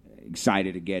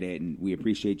excited to get it, and we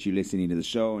appreciate you listening to the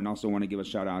show. And also want to give a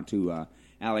shout-out to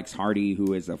Alex Hardy,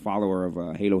 who is a follower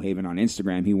of Halo Haven on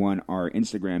Instagram. He won our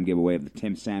Instagram giveaway of the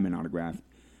Tim Salmon autographed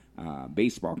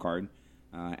baseball card.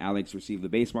 Alex received the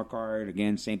baseball card.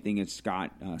 Again, same thing as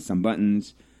Scott, some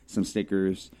buttons, some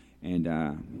stickers, and,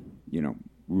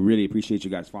 we really appreciate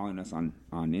you guys following us on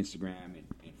Instagram and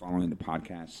following the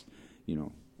podcast,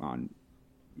 on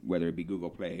whether it be Google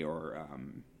Play or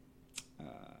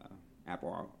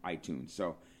Apple iTunes.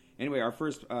 So anyway, our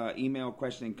first email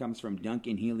question comes from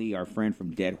Duncan Healy, our friend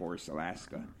from Dead Horse,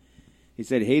 Alaska. He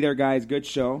said, "Hey there, guys. Good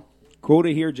show. Cool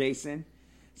to hear, Jason.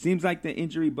 Seems like the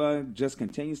injury bug just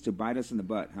continues to bite us in the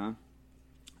butt,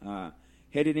 huh?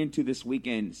 Headed into this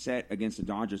weekend set against the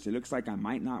Dodgers, it looks like I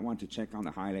might not want to check on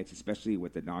the highlights, especially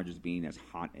with the Dodgers being as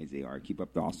hot as they are. Keep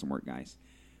up the awesome work, guys."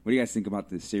 What do you guys think about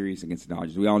this series against the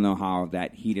Dodgers? We all know how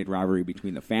that heated rivalry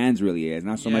between the fans really is,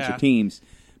 not so much the teams.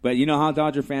 But you know how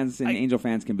Dodger fans and Angel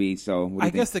fans can be. So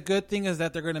I guess the good thing is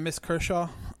that they're going to miss Kershaw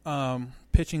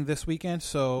pitching this weekend.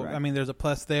 So, right. I mean, there's a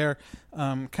plus there.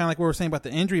 Kind of like what we were saying about the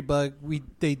injury bug.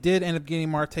 They did end up getting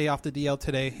Marte off the DL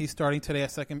today. He's starting today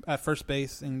at first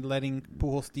base and letting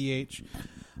Pujols DH.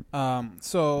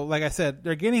 So, like I said,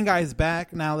 they're getting guys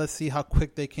back. Now let's see how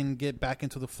quick they can get back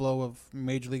into the flow of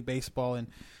Major League Baseball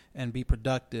and be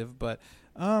productive. But,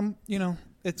 it's going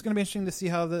to be interesting to see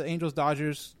how the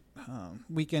Angels-Dodgers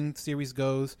weekend series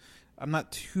goes. I'm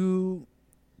not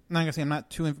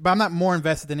more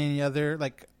invested than any other.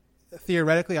 Like,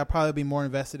 theoretically, I'll probably be more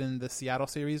invested in the Seattle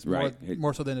series,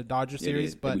 more so than the Dodger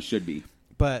series. But we should be.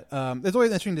 But it's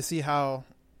always interesting to see how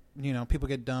people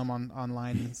get dumb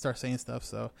online and start saying stuff.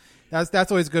 So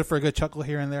that's always good for a good chuckle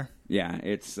here and there. Yeah,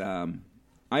 it's I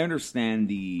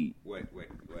understand what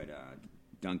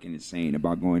Duncan is saying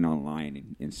about going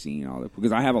online and seeing all that,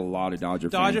 because I have a lot of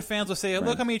Dodger fans will say,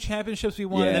 look how many championships we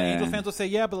won. And then Angel fans will say,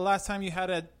 yeah, but the last time you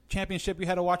had a championship, you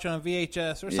had to watch it on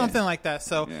VHS or something like that.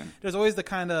 So there's always the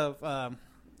kind of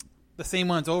the same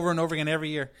ones over and over again every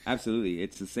year. Absolutely.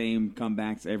 It's the same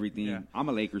comebacks, everything. Yeah. I'm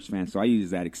a Lakers fan, so I use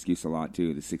that excuse a lot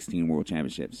too, the 16 World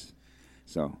Championships.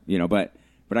 So,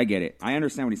 but I get it. I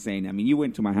understand what he's saying. I mean, you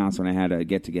went to my house when I had a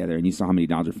get-together, and you saw how many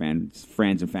Dodger friends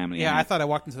and family I had. I thought I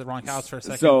walked into the wrong house for a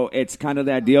second. So it's kind of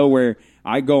that deal where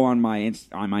I go on my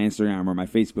Instagram or my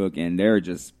Facebook, and they're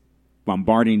just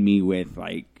bombarding me with,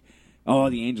 like, oh,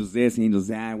 the Angels this, the Angels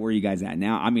that, where are you guys at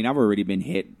now? I mean, I've already been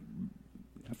hit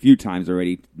a few times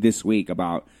already this week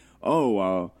about,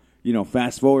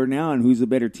 fast forward now, and who's the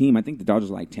better team? I think the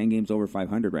Dodgers are like 10 games over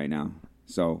 500 right now.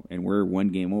 So, and we're one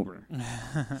game over.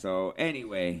 So,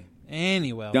 anyway.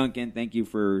 Duncan, thank you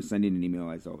for sending an email,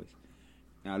 as always.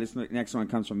 Now, this next one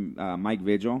comes from Mike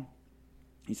Vigil.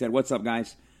 He said, "What's up,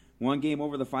 guys? One game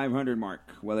over the 500 mark.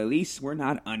 Well, at least we're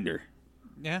not under."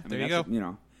 Yeah, there you go.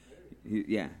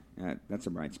 That's a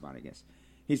bright spot, I guess.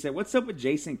 He said, "What's up with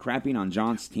Jason crapping on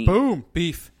John's team?" Boom,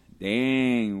 beef.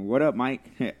 Dang, what up, Mike?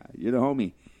 You're the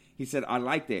homie. He said, "I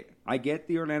liked it. I get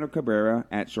the Orlando Cabrera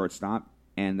at shortstop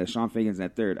and the Sean Fagans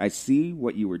at third. I see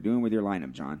what you were doing with your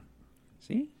lineup, John.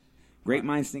 See? Great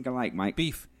minds think alike, Mike."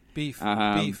 Beef.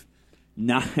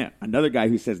 Another guy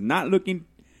who says, "Not looking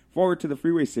forward to the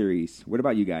Freeway Series. What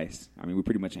about you guys? I mean, we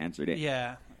pretty much answered it.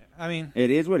 Yeah. I mean, it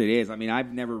is what it is. I mean,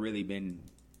 I've never really been.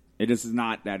 This is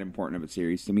not that important of a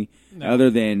series to me, no. other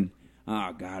than,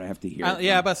 oh God, I have to hear.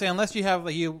 Yeah, but say unless you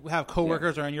have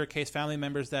coworkers or in your case family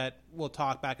members that will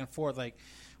talk back and forth. Like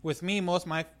with me, most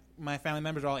of my family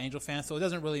members are all Angel fans, so it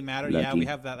doesn't really matter. Lucky. Yeah, we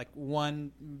have that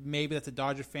one maybe that's a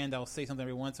Dodger fan that will say something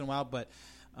every once in a while, but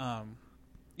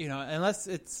unless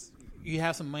it's you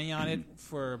have some money on it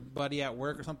for a buddy at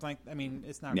work or something like. I mean,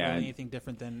 it's not really anything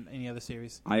different than any other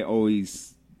series. I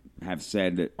always have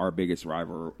said that our biggest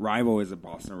rival is the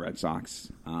Boston Red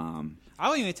Sox. I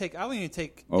don't even take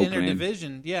Oakland.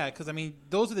 interdivision. Yeah, because I mean,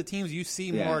 those are the teams you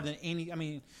see more than any. I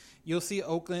mean, you'll see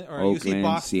Oakland or you'll see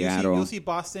Boston, Seattle. You'll see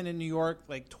Boston and New York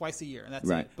like twice a year, and that's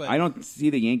right. it. But I don't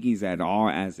see the Yankees at all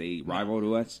as a rival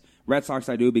to us. Red Sox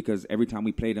I do because every time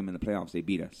we played them in the playoffs, they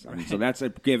beat us. I mean, so that's a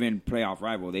given playoff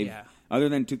rival. Other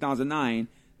than 2009,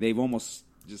 they've almost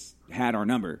just had our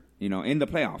number, in the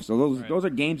playoffs. So those are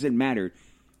games that mattered.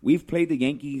 We've played the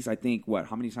Yankees, I think,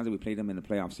 how many times have we played them in the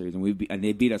playoff series? And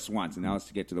they beat us once, and that was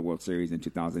to get to the World Series in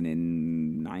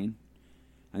 2009,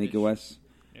 I think it was.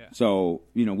 Yeah. So,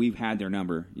 we've had their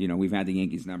number. We've had the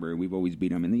Yankees' number, and we've always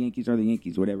beat them. And the Yankees are the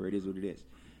Yankees, whatever it is, what it is.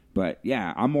 But,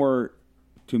 yeah, I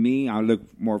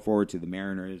look more forward to the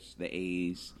Mariners, the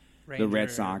A's, the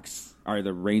Red Sox, or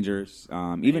the Rangers,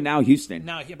 even now Houston.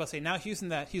 Now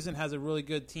Houston has a really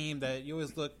good team that you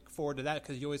always look forward to that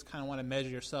because you always kind of want to measure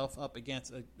yourself up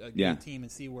against a good team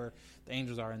and see where the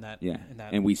Angels are in that. Yeah,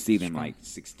 and we see them like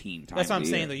 16 times. That's what I'm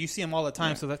saying, though. You see them all the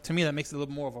time, so that to me that makes it a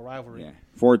little more of a rivalry. Yeah,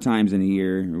 4 times in a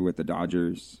year with the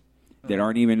Dodgers that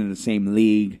aren't even in the same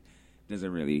league.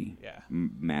 Doesn't really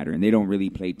matter, and they don't really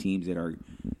play teams that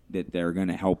they're going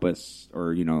to help us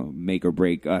or make or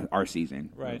break our season.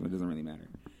 Right, it doesn't really matter.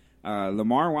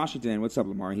 Lamar Washington, what's up,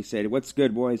 Lamar? He said, "What's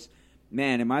good, boys?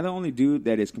 Man, am I the only dude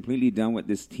that is completely done with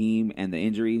this team and the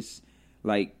injuries?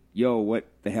 Like, yo, what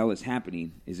the hell is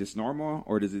happening? Is this normal,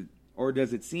 or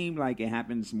does it seem like it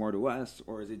happens more to us,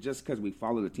 or is it just because we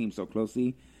follow the team so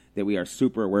closely that we are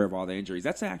super aware of all the injuries?"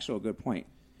 That's actually a good point.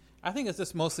 I think it's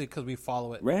just mostly because we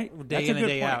follow it day in and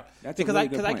day out. Because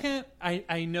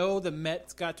I know the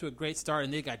Mets got to a great start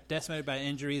and they got decimated by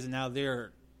injuries and now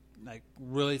they're like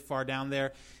really far down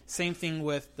there. Same thing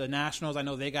with the Nationals. I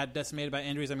know they got decimated by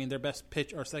injuries. I mean, their best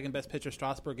pitch or second best pitcher,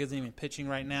 Strasburg, isn't even pitching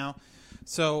right now.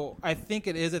 So I think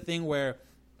it is a thing where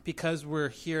because we're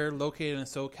here located in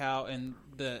SoCal and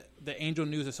the Angel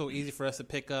news is so easy for us to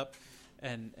pick up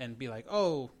and be like,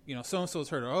 oh, so-and-so's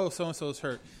hurt, or oh, so-and-so's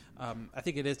hurt. I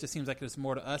think it just seems like it's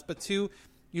more to us. But two,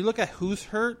 you look at who's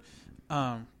hurt.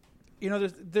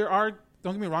 There are,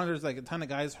 don't get me wrong, there's like a ton of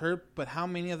guys hurt, but how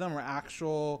many of them are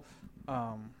actual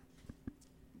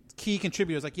key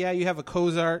contributors? Like, yeah, you have a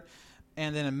Cozart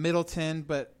and then a Middleton,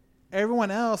 but everyone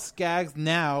else, Skaggs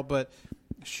now, but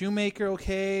Shoemaker,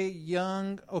 okay,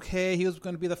 Young, okay, he was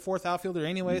going to be the fourth outfielder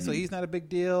anyway, so he's not a big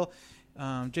deal.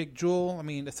 Jake Jewell, I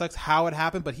mean, it sucks how it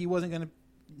happened, but he wasn't going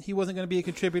to be a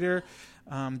contributor.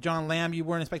 John Lamb, you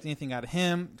weren't expecting anything out of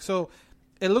him. So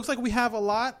it looks like we have a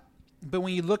lot, but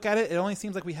when you look at it, it only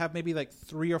seems like we have maybe like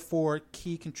 3 or 4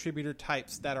 key contributor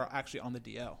types that are actually on the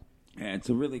DL. Yeah, it's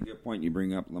a really good point you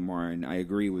bring up, Lamar, and I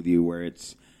agree with you where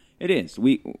it is.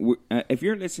 We if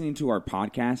you're listening to our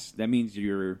podcast, that means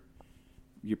you're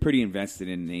pretty invested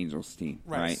in the Angels team,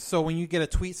 right? So when you get a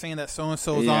tweet saying that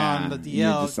so-and-so's on the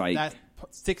DL, that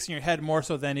sticks in your head more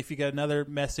so than if you get another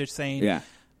message saying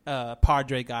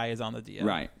Padre guy is on the DL.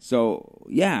 Right. So,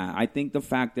 yeah, I think the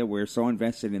fact that we're so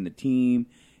invested in the team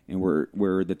and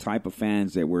we're the type of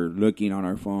fans that we're looking on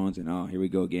our phones and, oh, here we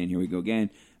go again.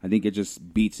 I think it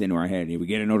just beats into our head. We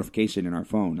get a notification in our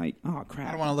phone like, oh, crap.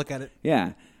 I don't want to look at it.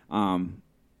 Yeah.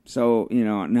 So,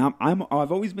 now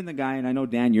I've always been the guy, and I know,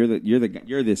 Dan, you're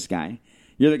this guy.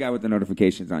 You're the guy with the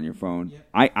notifications on your phone.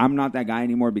 Yep. I'm not that guy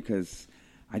anymore because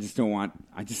I just don't want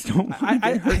to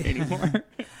get hurt anymore.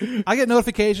 I get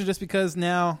notifications just because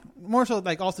now, more so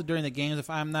like also during the games if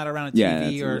I'm not around a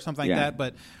TV or something like that.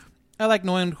 But I like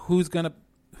knowing what's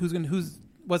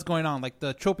going on. Like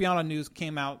the Tropiano news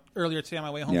came out earlier today on my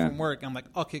way home from work. I'm like,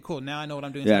 okay, cool. Now I know what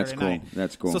I'm doing Saturday night.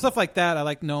 That's cool. So stuff like that, I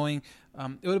like knowing.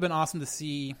 It would have been awesome to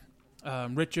see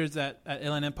Richards at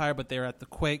Inland Empire, but they were at the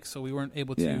Quake, so we weren't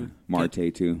able to. Yeah,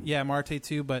 Marte too. Yeah, Marte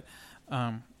too. But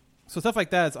so stuff like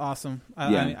that is awesome.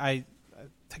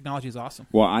 Technology is awesome.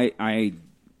 Well, I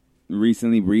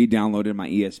recently re-downloaded my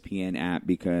ESPN app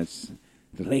because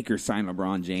the Lakers signed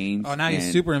LeBron James. Oh, now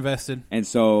he's super invested. And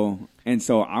so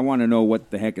I want to know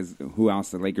who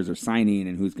else the Lakers are signing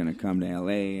and who's going to come to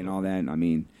LA and all that. I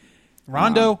mean,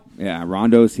 Rondo.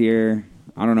 Rondo's here.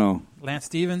 I don't know. Lance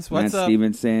Stevens, what's Lance up?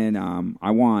 Stevenson.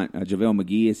 I want JaVale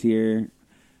McGee is here.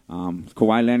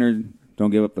 Kawhi Leonard. Don't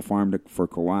give up the farm for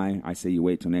Kawhi. I say you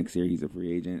wait till next year. He's a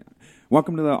free agent.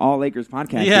 Welcome to the All Lakers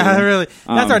podcast. Yeah, really.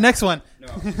 That's our next one.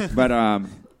 But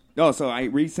so I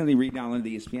recently re-downloaded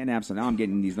the ESPN app, so now I'm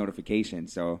getting these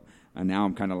notifications. So now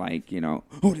I'm kind of like, did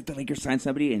the Lakers sign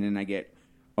somebody? And then I get,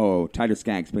 Tyler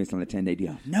Skaggs based on a 10-day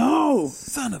deal. No,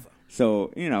 son of a.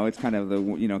 So it's kind of the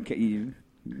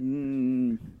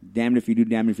damned if you do,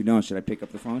 damned if you don't. Should I pick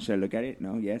up the phone? Should I look at it?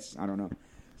 No, yes, I don't know.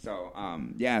 So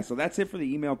so that's it for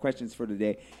the email questions for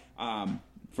today.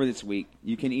 For this week,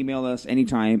 you can email us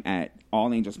anytime at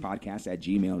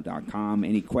allangelspodcast@gmail.com.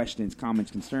 Any questions,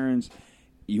 comments, concerns,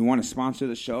 you want to sponsor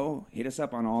the show, hit us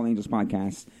up on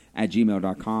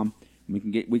allangelspodcast@gmail.com.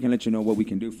 We can let you know what we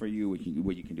can do for you,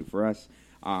 what you can do for us.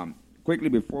 Quickly,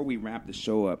 before we wrap the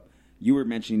show up, you were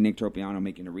mentioning Nick Tropiano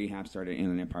making a rehab start at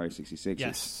Inland Empire 66ers.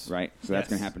 Yes. Right? So that's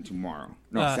going to happen tomorrow.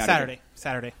 No,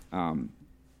 Saturday.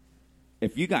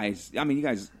 If you guys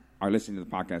are listening to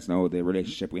the podcast, know the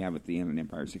relationship we have with the Inland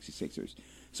Empire 66ers.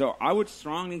 So I would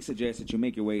strongly suggest that you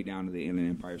make your way down to the Inland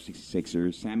Empire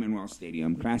 66ers, San Manuel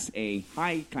Stadium, Class A,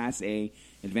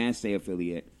 Advanced A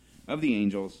affiliate of the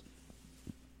Angels.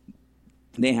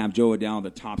 They have Joe Adell, the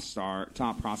top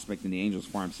prospect in the Angels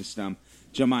farm system,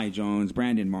 Jahmai Jones,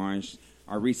 Brandon Marsh,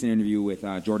 our recent interview with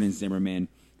Jordan Zimmerman,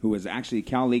 who was actually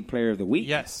Cal League Player of the Week.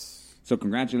 Yes. So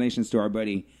congratulations to our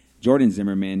buddy Jordan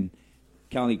Zimmerman,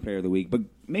 Cal League Player of the Week. But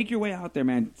make your way out there,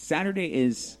 man. Saturday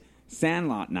is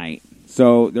Sandlot night.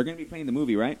 So they're going to be playing the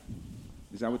movie, right?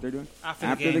 Is that what they're doing?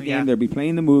 After the game, they'll be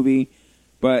playing the movie.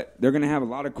 But they're going to have a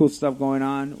lot of cool stuff going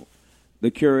on. The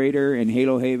curator in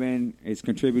Halo Haven is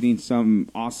contributing some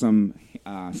awesome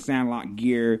Sandlot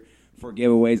gear for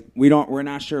giveaways. We're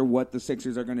not sure what the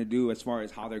Sixers are going to do as far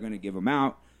as how they're going to give them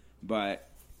out. But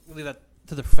we'll leave that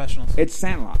to the professionals. It's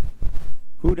Sandlot.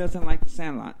 Who doesn't like the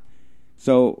Sandlot?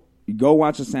 So go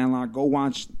watch the Sandlot. Go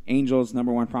watch Angels'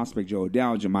 number one prospect, Joe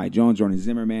Adell, Jahmai Jones, Jordan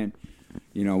Zimmerman.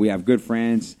 We have good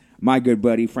friends. My good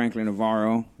buddy, Franklin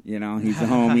Navarro. He's a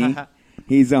homie.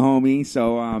 He's a homie.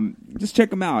 So just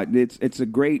check him out. It's a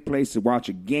great place to watch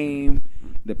a game.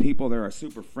 The people there are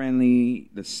super friendly.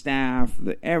 The staff,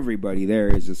 everybody there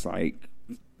is just like,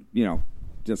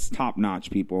 just top-notch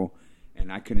people.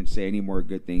 And I couldn't say any more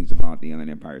good things about the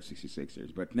Inland Empire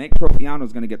 66ers. But Nick Tropiano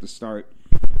is going to get the start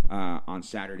on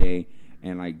Saturday.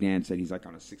 And like Dan said, he's like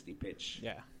on a 60-pitch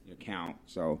count.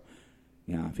 So,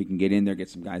 if he can get in there, get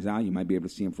some guys out, you might be able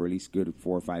to see him for at least good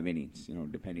 4 or 5 innings,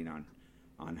 depending on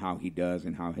how he does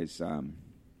and how his how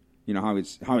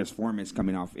his form is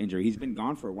coming off injury. He's been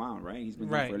gone for a while, right? He's been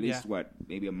gone for at least,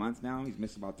 maybe a month now? He's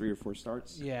missed about 3 or 4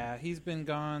 starts? Yeah, he's been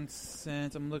gone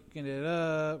since, I'm looking it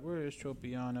up. Where is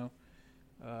Tropiano?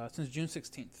 Since June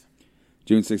 16th.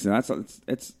 June 16th.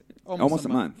 It's almost a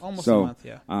month. Almost a month,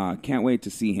 yeah. Can't wait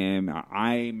to see him.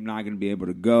 I'm not going to be able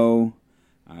to go.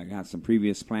 I got some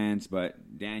previous plans,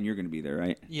 but Dan, you're going to be there,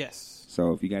 right? Yes.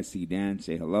 So if you guys see Dan,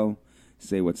 say hello.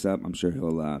 Say what's up. I'm sure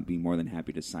he'll be more than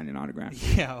happy to sign an autograph.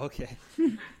 Yeah, okay.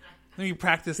 Let me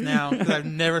practice now because I've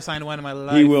never signed one in my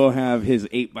life. He will have his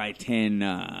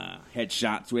 8x10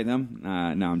 headshots with him.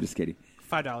 No, I'm just kidding.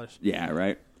 $5. Yeah,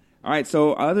 right. All right,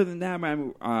 so other than that,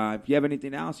 man, if you have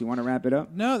anything else, you want to wrap it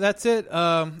up? No, that's it.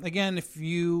 Again, if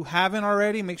you haven't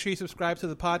already, make sure you subscribe to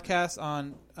the podcast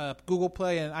on Google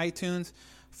Play and iTunes.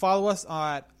 Follow us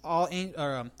at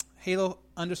Halo_Haven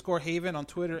on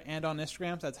Twitter and on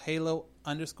Instagram. So that's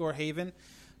Halo_Haven.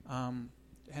 And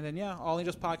then,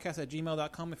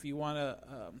 allangelspodcast@gmail.com if you want to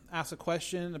ask a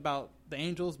question about the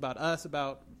Angels, about us,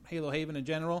 about Halo Haven in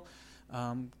general.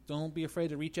 Don't be afraid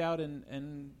to reach out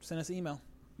and send us an email.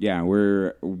 Yeah,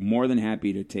 we're more than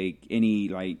happy to take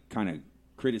any kind of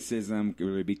criticism,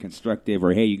 whether it be constructive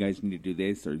or, hey, you guys need to do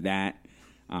this or that.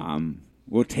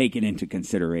 We'll take it into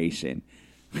consideration.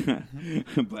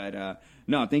 But,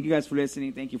 no, thank you guys for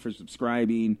listening. Thank you for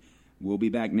subscribing. We'll be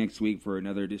back next week for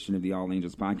another edition of the All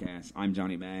Angels podcast. I'm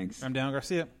Johnny Banks. I'm Dan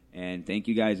Garcia. And thank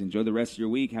you guys. Enjoy the rest of your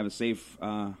week. Have a safe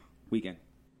weekend.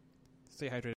 Stay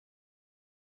hydrated.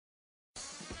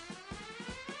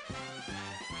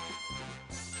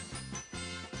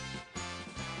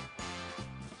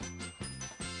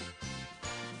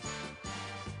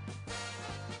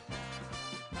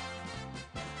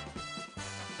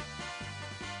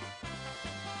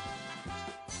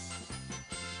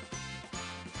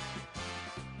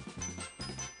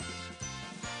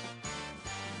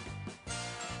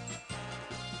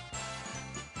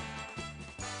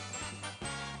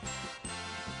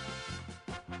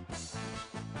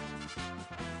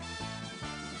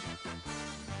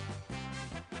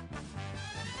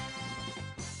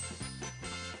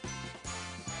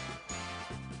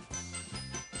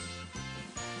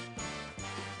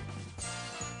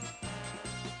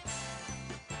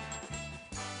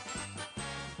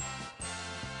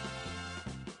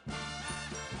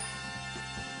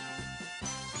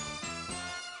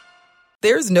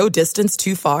 There's no distance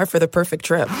too far for the perfect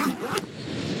trip.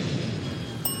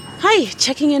 Hi,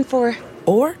 checking in for...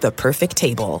 Or the perfect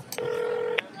table.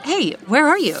 Hey, where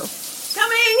are you?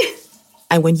 Coming!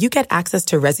 And when you get access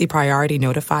to Resi Priority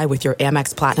Notify with your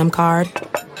Amex Platinum card...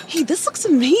 Hey, this looks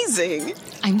amazing!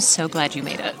 I'm so glad you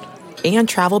made it. And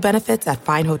travel benefits at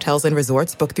fine hotels and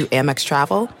resorts booked through Amex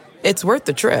Travel, it's worth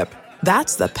the trip.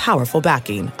 That's the powerful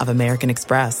backing of American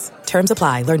Express. Terms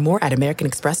apply. Learn more at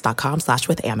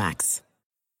americanexpress.com/withAmex.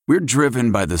 We're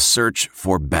driven by the search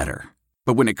for better.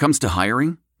 But when it comes to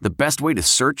hiring, the best way to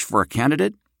search for a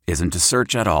candidate isn't to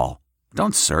search at all.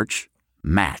 Don't search.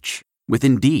 Match. With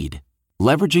Indeed.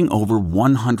 Leveraging over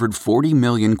 140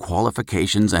 million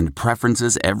qualifications and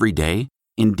preferences every day,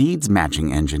 Indeed's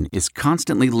matching engine is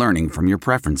constantly learning from your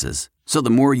preferences. So the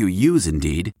more you use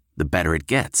Indeed, the better it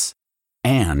gets.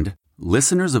 And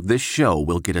listeners of this show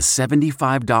will get a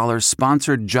 $75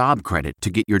 sponsored job credit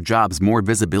to get your jobs more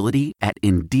visibility at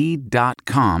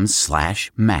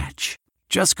Indeed.com/match.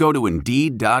 Just go to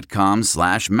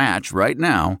Indeed.com/match right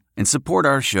now and support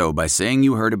our show by saying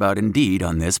you heard about Indeed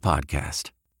on this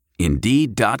podcast.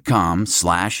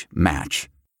 Indeed.com/match.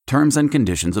 Terms and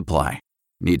conditions apply.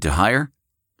 Need to hire?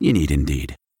 You need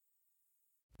Indeed.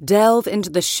 Delve into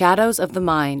the shadows of the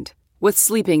mind with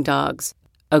Sleeping Dogs,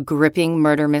 a gripping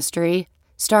murder mystery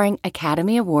starring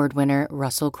Academy Award winner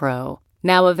Russell Crowe.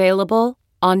 Now available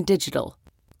on digital.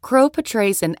 Crowe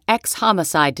portrays an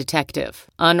ex-homicide detective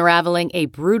unraveling a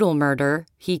brutal murder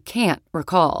he can't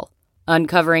recall.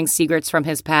 Uncovering secrets from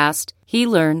his past, he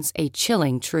learns a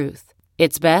chilling truth.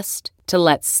 It's best to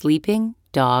let sleeping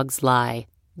dogs lie.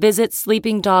 Visit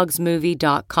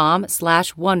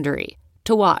sleepingdogsmovie.com/Wondery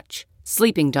to watch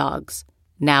Sleeping Dogs,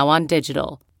 now on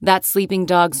digital. That's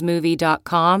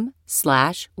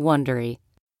sleepingdogsmovie.com/Wondery.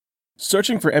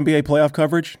 Searching for NBA playoff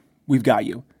coverage? We've got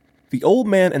you. The Old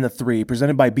Man and the Three,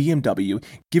 presented by BMW,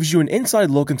 gives you an inside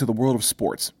look into the world of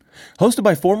sports. Hosted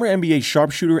by former NBA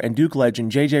sharpshooter and Duke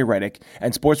legend J.J. Redick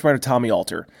and sports writer Tommy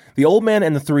Alter, The Old Man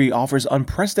and the Three offers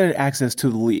unprecedented access to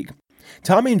the league.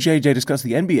 Tommy and JJ discuss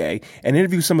the NBA and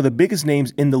interview some of the biggest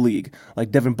names in the league, like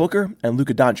Devin Booker and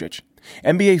Luka Doncic.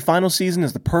 NBA final season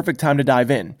is the perfect time to dive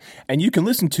in, and you can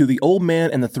listen to The Old Man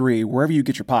and the Three wherever you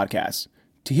get your podcasts.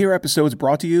 To hear episodes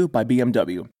brought to you by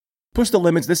BMW. Push the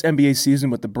limits this NBA season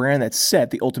with the brand that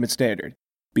set the ultimate standard.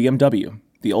 BMW,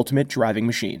 the ultimate driving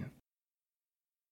machine.